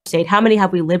 How many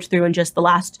have we lived through in just the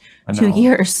last 2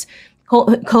 years?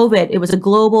 COVID, it was a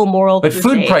global moral But crusade.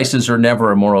 food prices are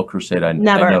never a moral crusade, I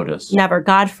notice. Never.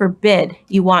 God forbid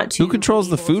you want to. Who controls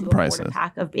the food prices? A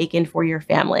pack of bacon for your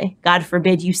family. God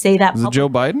forbid you say that. Is it Joe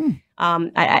Biden?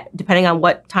 Depending on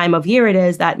what time of year it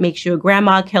is, that makes you a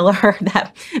grandma killer.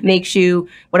 That makes you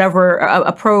whatever,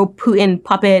 a pro-Putin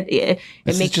puppet.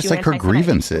 This is just like her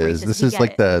grievances. This is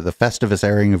like the Festivus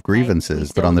airing of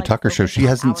grievances. But on the Tucker show, she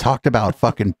hasn't talked about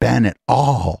fucking Ben at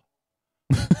all.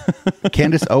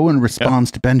 Candace Owen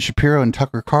responds to Ben Shapiro and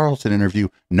Tucker Carlson interview.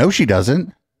 No, she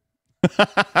doesn't.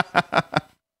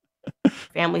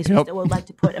 Families who still would like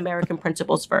to put American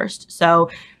principles first. So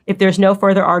if there's no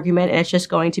further argument and it's just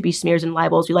going to be smears and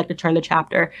libels, we like to turn the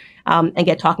chapter and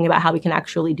get talking about how we can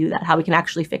actually do that, how we can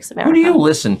actually fix America. Who do you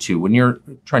listen to when you're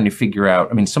trying to figure out,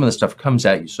 I mean, some of the stuff comes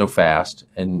at you so fast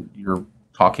and you're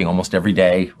talking almost every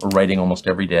day or writing almost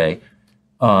every day.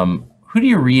 Who do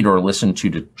you read or listen to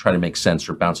try to make sense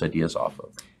or bounce ideas off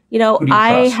of? You know,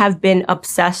 I have been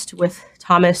obsessed with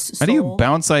Thomas Sowell. How do you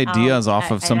bounce ideas off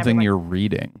of something you're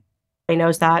reading? He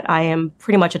knows that I am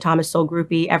pretty much a Thomas Sowell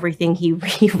groupie. Everything he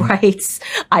writes,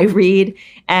 I read.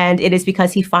 And it is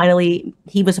because he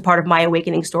was a part of my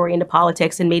awakening story into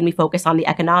politics and made me focus on the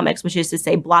economics, which is to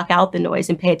say, block out the noise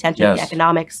and pay attention to the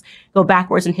economics, go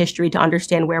backwards in history to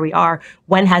understand where we are.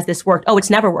 When has this worked? Oh, it's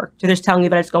never worked. So they're just telling you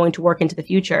that it's going to work into the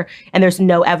future. And there's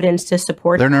no evidence to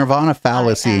support They're Nirvana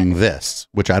fallacying this,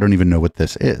 which I don't even know what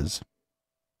this is.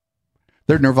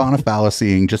 They're nirvana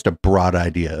fallacying just a broad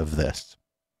idea of this.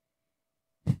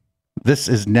 This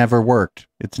has never worked.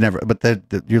 It's never, but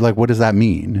you're like, what does that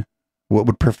mean? What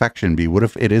would perfection be? What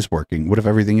if it is working? What if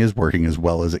everything is working as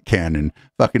well as it can and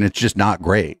fucking it's just not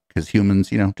great? Because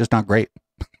humans, you know, just not great.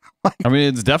 I mean,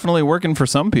 it's definitely working for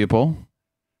some people.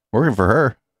 Working for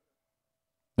her.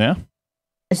 Yeah.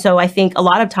 So I think a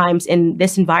lot of times in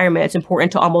this environment, it's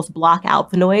important to almost block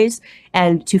out the noise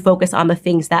and to focus on the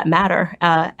things that matter.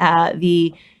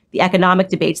 The economic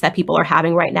debates that people are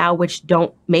having right now, which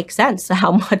don't make sense.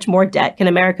 How much more debt can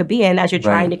America be in as you're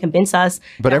trying to convince us?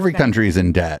 But every country is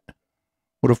in debt.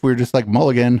 What if we were just like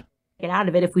mulligan? Get out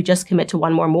of it if we just commit to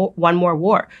one more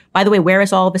war. By the way, where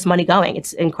is all of this money going?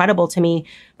 It's incredible to me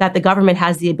that the government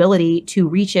has the ability to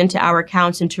reach into our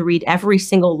accounts and to read every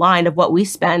single line of what we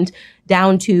spend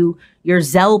down to your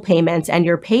Zelle payments and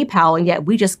your PayPal, and yet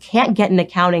we just can't get an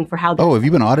accounting for how. Oh, have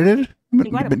you been audited?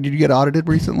 Did you get audited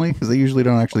recently? Because they usually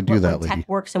don't actually do that. When tech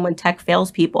works and when tech fails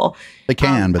people, they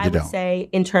can, but they don't. I would say,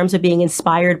 in terms of being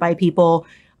inspired by people,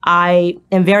 I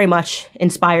am very much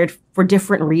inspired for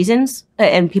different reasons,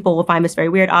 and people will find this very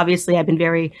weird. Obviously, I've been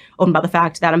very open about the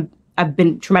fact that I've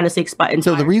been tremendously inspired.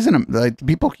 So the reason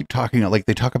people keep talking, like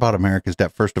they talk about America's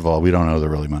debt. First of all, we don't owe the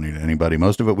really money to anybody.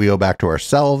 Most of it we owe back to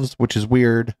ourselves, which is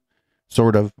weird.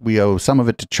 Sort of, we owe some of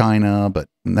it to China, but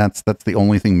that's the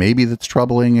only thing maybe that's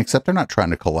troubling. Except they're not trying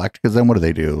to collect, because then what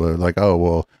do? They're like, oh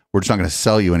well, we're just not going to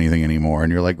sell you anything anymore,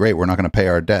 and you're like, great, we're not going to pay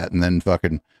our debt, and then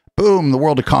fucking boom, the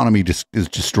world economy just is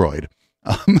destroyed.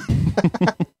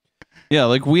 Yeah,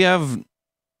 like we have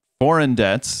foreign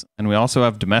debts and we also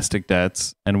have domestic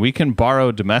debts, and we can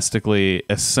borrow domestically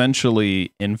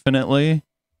essentially infinitely.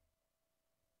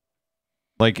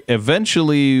 Like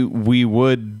eventually we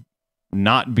would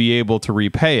not be able to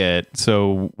repay it,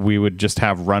 so we would just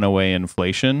have runaway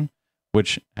inflation,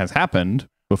 which has happened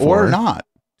before. Or not.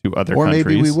 To other or countries.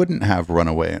 Maybe we wouldn't have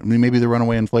runaway. I mean, maybe the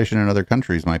runaway inflation in other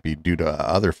countries might be due to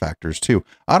other factors too.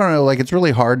 I don't know. Like, it's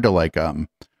really hard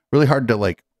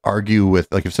to argue with,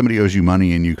 like, if somebody owes you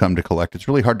money and you come to collect, it's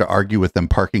really hard to argue with them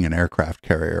parking an aircraft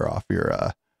carrier off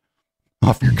your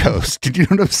coast. Did you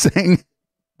know what I'm saying?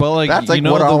 But like, that's like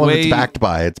what all of it's backed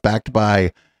by. It's backed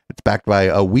by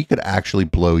we could actually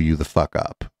blow you the fuck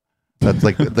up. That's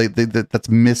like that's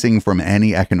missing from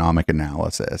any economic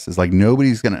analysis. It's like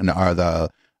nobody's gonna, the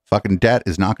fucking debt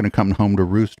is not going to come home to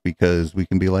roost, because we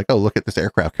can be like, oh, look at this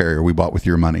aircraft carrier we bought with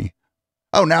your money.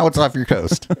 Oh, now it's off your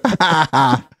coast.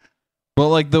 Well,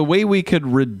 like the way we could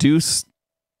reduce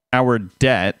our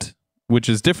debt, which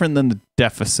is different than the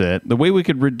deficit, the way we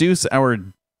could reduce our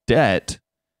debt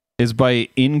is by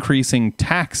increasing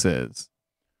taxes.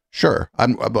 Sure.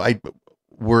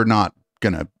 We're not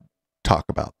going to talk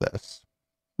about this.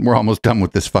 We're almost done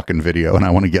with this fucking video and I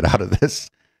want to get out of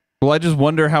this. Well, I just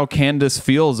wonder how Candace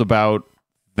feels about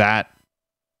that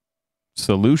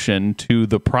solution to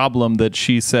the problem that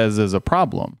she says is a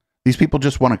problem. These people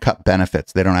just want to cut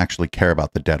benefits. They don't actually care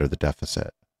about the debt or the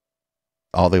deficit.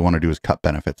 All they want to do is cut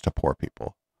benefits to poor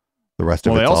people. The rest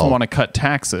of it. Well, they also want to cut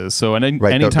taxes. So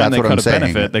anytime they cut a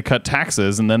benefit, they cut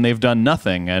taxes, and then they've done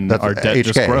nothing, and our debt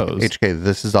just grows. HK,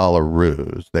 this is all a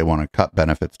ruse. They want to cut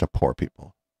benefits to poor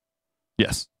people.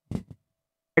 Yes.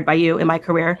 By you in my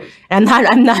career, and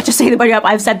I'm not just saying anybody up.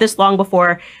 I've said this long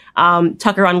before.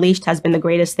 Tucker Unleashed has been the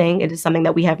greatest thing. It is something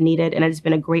that we have needed, and it has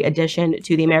been a great addition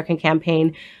to the American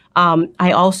campaign.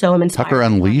 I also am inspired. Tucker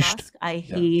Unleashed.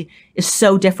 He is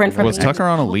so different from. Was Tucker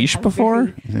on a leash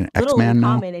before? An X-Man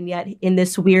now. And yet, in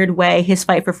this weird way, his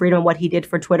fight for freedom, what he did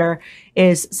for Twitter,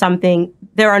 is something.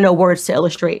 There are no words to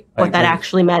illustrate what that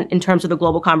actually meant in terms of the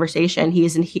global conversation. He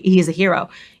is a hero.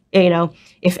 You know,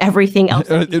 if everything else.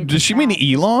 Does she mean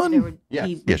Elon? Yeah,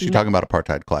 she's talking about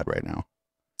apartheid Clyde right now.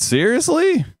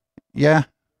 Seriously? Yeah.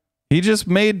 He just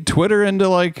made Twitter into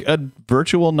like a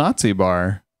virtual Nazi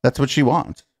bar. That's what she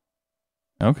wants.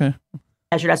 Okay.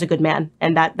 Measured as a good man,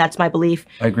 and that's my belief.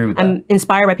 I agree with that. I'm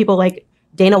inspired by people like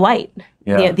Dana White.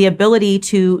 Yeah. The ability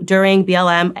to, during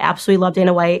BLM, I absolutely love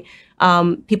Dana White.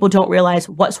 People don't realize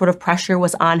what sort of pressure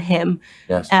was on him.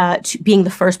 Yes. To being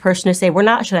the first person to say, we're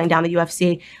not shutting down the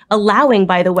UFC, allowing,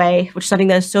 by the way, which is something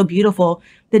that is so beautiful,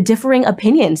 the differing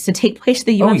opinions to take place at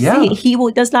the UFC. Oh, yeah. He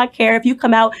does not care if you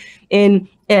come out in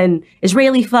an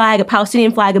Israeli flag, a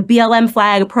Palestinian flag, a BLM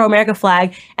flag, a pro-America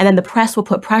flag, and then the press will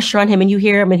put pressure on him and you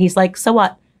hear him and he's like, so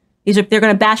what? They're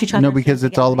going to bash each other. No, because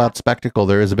it's all about spectacle.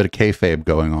 There is a bit of kayfabe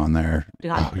going on there.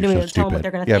 God, Oh, you're so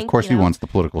stupid. Yeah, of course he wants the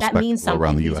political that spectacle means something.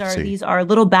 around the These UFC. These are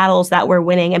little battles that we're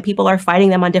winning, and people are fighting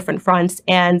them on different fronts.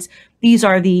 And these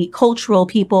are the cultural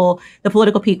people, the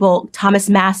political people. Thomas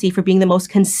Massey for being the most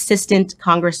consistent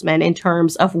congressman in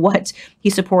terms of what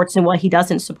he supports and what he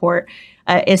doesn't support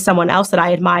is someone else that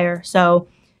I admire. So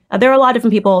there are a lot of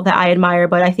different people that I admire,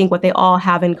 but I think what they all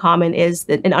have in common is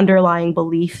that an underlying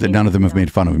belief that none of them have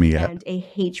made fun of me yet. And a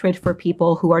hatred for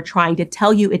people who are trying to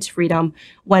tell you it's freedom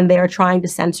when they are trying to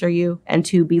censor you and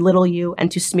to belittle you and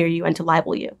to smear you and to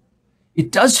libel you. It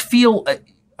does feel,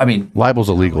 I mean, libel's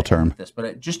a legal term.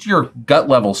 But just your gut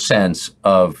level sense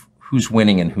of who's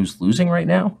winning and who's losing right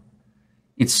now,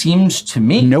 it seems to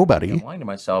me, nobody. I'm lying to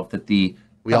myself that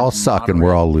we all suck and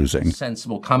we're all losing.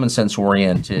 Sensible, common sense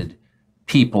oriented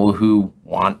people who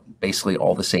want basically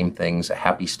all the same things, a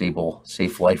happy, stable,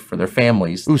 safe life for their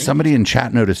families. Ooh, somebody in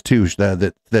chat noticed too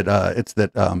that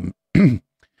the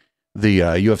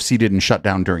UFC didn't shut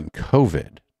down during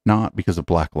COVID, not because of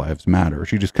Black Lives Matter.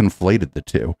 She just conflated the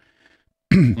two.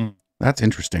 That's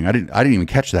interesting. I didn't even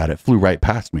catch that. It flew right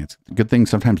past me. It's a good thing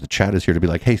sometimes the chat is here to be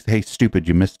like, hey, stupid,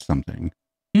 you missed something.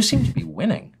 You seem to be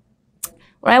winning.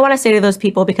 What I want to say to those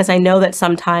people, because I know that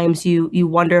sometimes you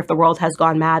wonder if the world has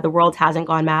gone mad. The world hasn't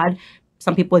gone mad.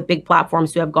 Some people with big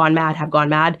platforms who have gone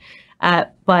mad.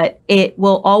 But it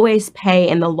will always pay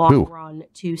in the long run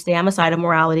to stay on the side of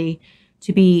morality,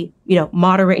 to be,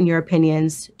 moderate in your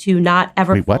opinions, to not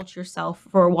ever fault yourself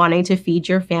for wanting to feed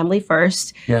your family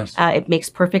first. Yes. It makes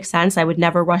perfect sense. I would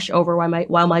never rush over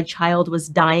while my child was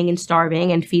dying and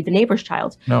starving and feed the neighbor's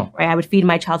child. No. Right. I would feed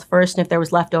my child first. And if there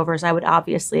was leftovers, I would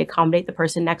obviously accommodate the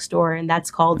person next door. And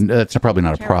that's called. That's probably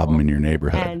not a problem in your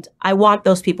neighborhood. And I want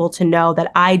those people to know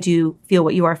that I do feel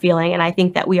what you are feeling. And I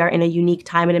think that we are in a unique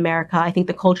time in America. I think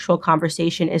the cultural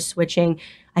conversation is switching.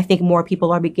 I think more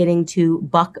people are beginning to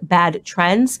buck bad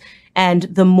trends. And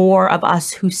the more of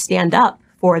us who stand up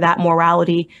for that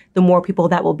morality, the more people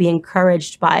that will be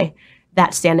encouraged by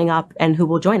that standing up and who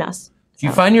will join us. Do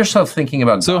you find yourself thinking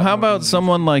about... So how about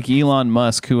someone like Elon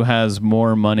Musk who has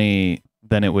more money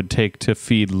than it would take to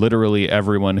feed literally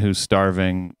everyone who's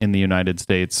starving in the United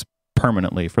States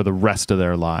permanently for the rest of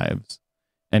their lives?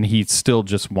 And he still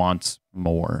just wants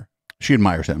more. She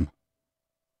admires him.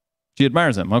 She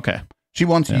admires him. Okay. She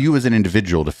wants you as an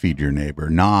individual to feed your neighbor,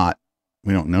 not,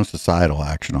 no societal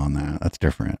action on that. That's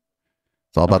different.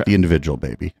 It's all about the individual,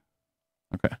 baby.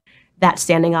 Okay. That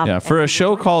standing up. Yeah, for a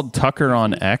show called Tucker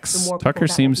on X, Tucker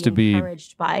seems to be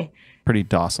by pretty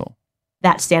docile.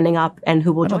 That standing up and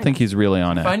who will join I don't think he's really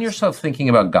on You it. find yourself thinking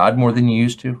about God more than you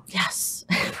used to? Yes,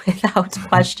 without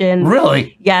question.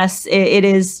 Really? Yes, it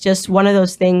is just one of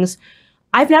those things.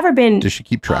 I've never been Does she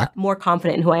keep track? More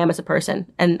confident in who I am as a person.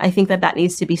 And I think that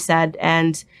needs to be said.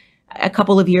 And a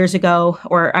couple of years ago,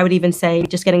 or I would even say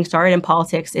just getting started in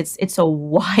politics, it's a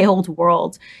wild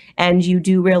world. And you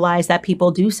do realize that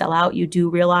people do sell out. You do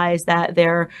realize that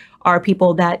there are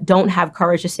people that don't have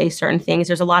courage to say certain things.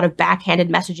 There's a lot of backhanded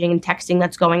messaging and texting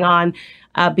that's going on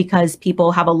because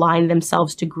people have aligned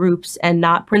themselves to groups and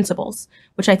not principles,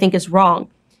 which I think is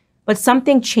wrong. But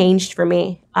something changed for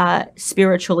me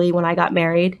spiritually when I got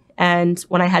married and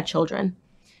when I had children.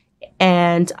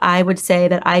 And I would say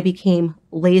that I became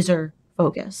laser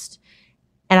focused.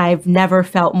 And I've never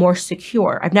felt more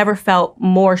secure. I've never felt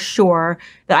more sure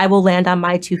that I will land on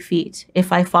my 2 feet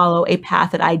if I follow a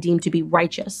path that I deem to be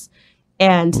righteous.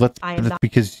 And I am not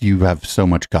because you have so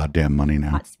much goddamn money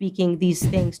now. Not speaking these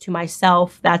things to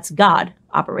myself. That's God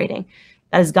operating.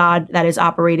 That is God that is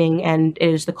operating, and it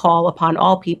is the call upon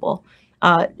all people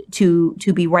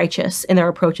to be righteous in their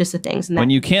approaches to things. And when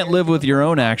you can't live with your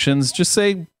own actions, just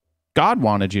say God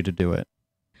wanted you to do it.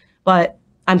 But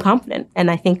I'm confident, and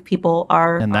I think people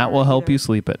are, and that will help you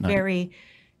sleep at night. Very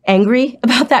angry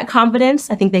about that confidence.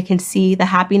 I think they can see the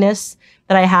happiness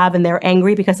that I have, and they're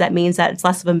angry because that means that it's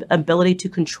less of an ability to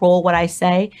control what I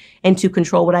say and to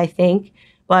control what I think.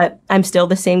 But I'm still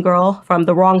the same girl from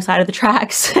the wrong side of the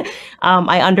tracks.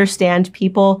 I understand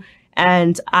people,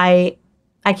 and I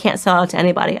can't sell out to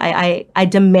anybody. I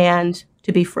demand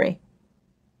to be free.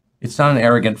 It's not an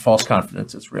arrogant, false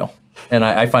confidence. It's real. And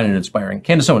I find it inspiring.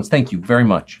 Candace Owens, thank you very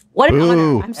much. What an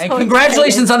honor. I'm so and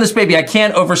congratulations excited. on this baby. I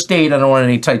can't overstate. I don't want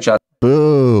any tight shots.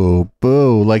 Boo,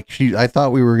 boo. Like I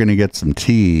thought we were going to get some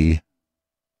tea.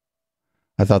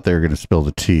 I thought they were going to spill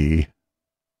the tea.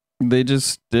 They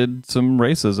just did some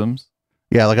racisms.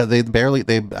 Yeah, like I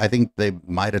think they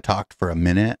might have talked for a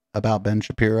minute about Ben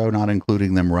Shapiro, not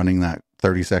including them running that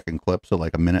 30-second clip. So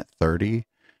like a minute 30.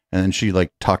 And then she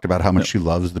like talked about how much she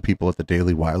loves the people at the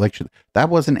Daily Wire. Like that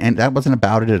wasn't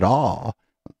about it at all.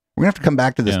 We're gonna have to come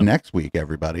back to this next week,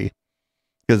 everybody,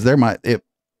 because there might be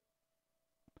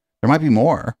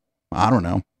more. I don't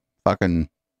know, or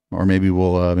maybe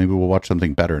we'll watch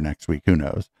something better next week. Who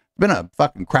knows? It's been a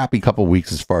fucking crappy couple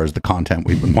weeks as far as the content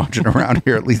we've been watching around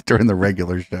here, at least during the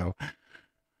regular show.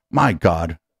 My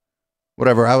God,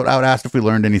 whatever. I would ask if we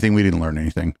learned anything. We didn't learn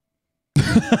anything.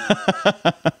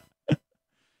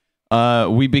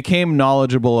 We became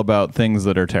knowledgeable about things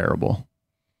that are terrible.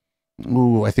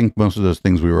 Ooh, I think most of those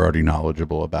things we were already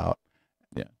knowledgeable about.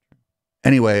 Yeah.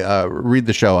 Anyway, read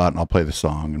the show out and I'll play the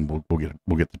song and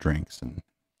we'll get the drinks and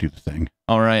do the thing.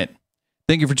 All right.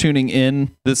 Thank you for tuning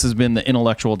in. This has been the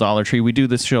Intellectual Dollar Tree. We do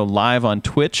this show live on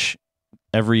Twitch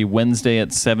every Wednesday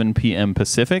at 7 p.m.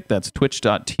 Pacific. That's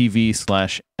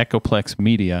twitch.tv/Echoplex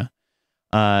Media.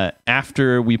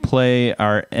 After we play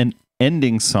our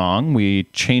ending song, we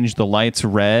change the lights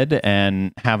red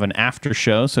and have an after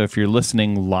show. So if you're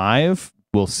listening live,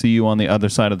 we'll see you on the other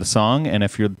side of the song. And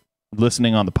if you're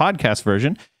listening on the podcast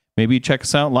version, maybe check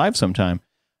us out live sometime.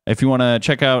 If you want to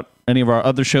check out any of our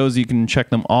other shows, you can check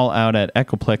them all out at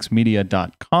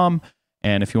echoplexmedia.com.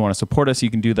 And if you want to support us, you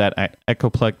can do that at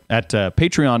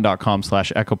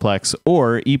patreon.com/echoplex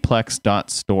or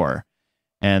eplex.store.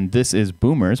 And this is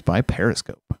Boomers by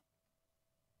Periscope.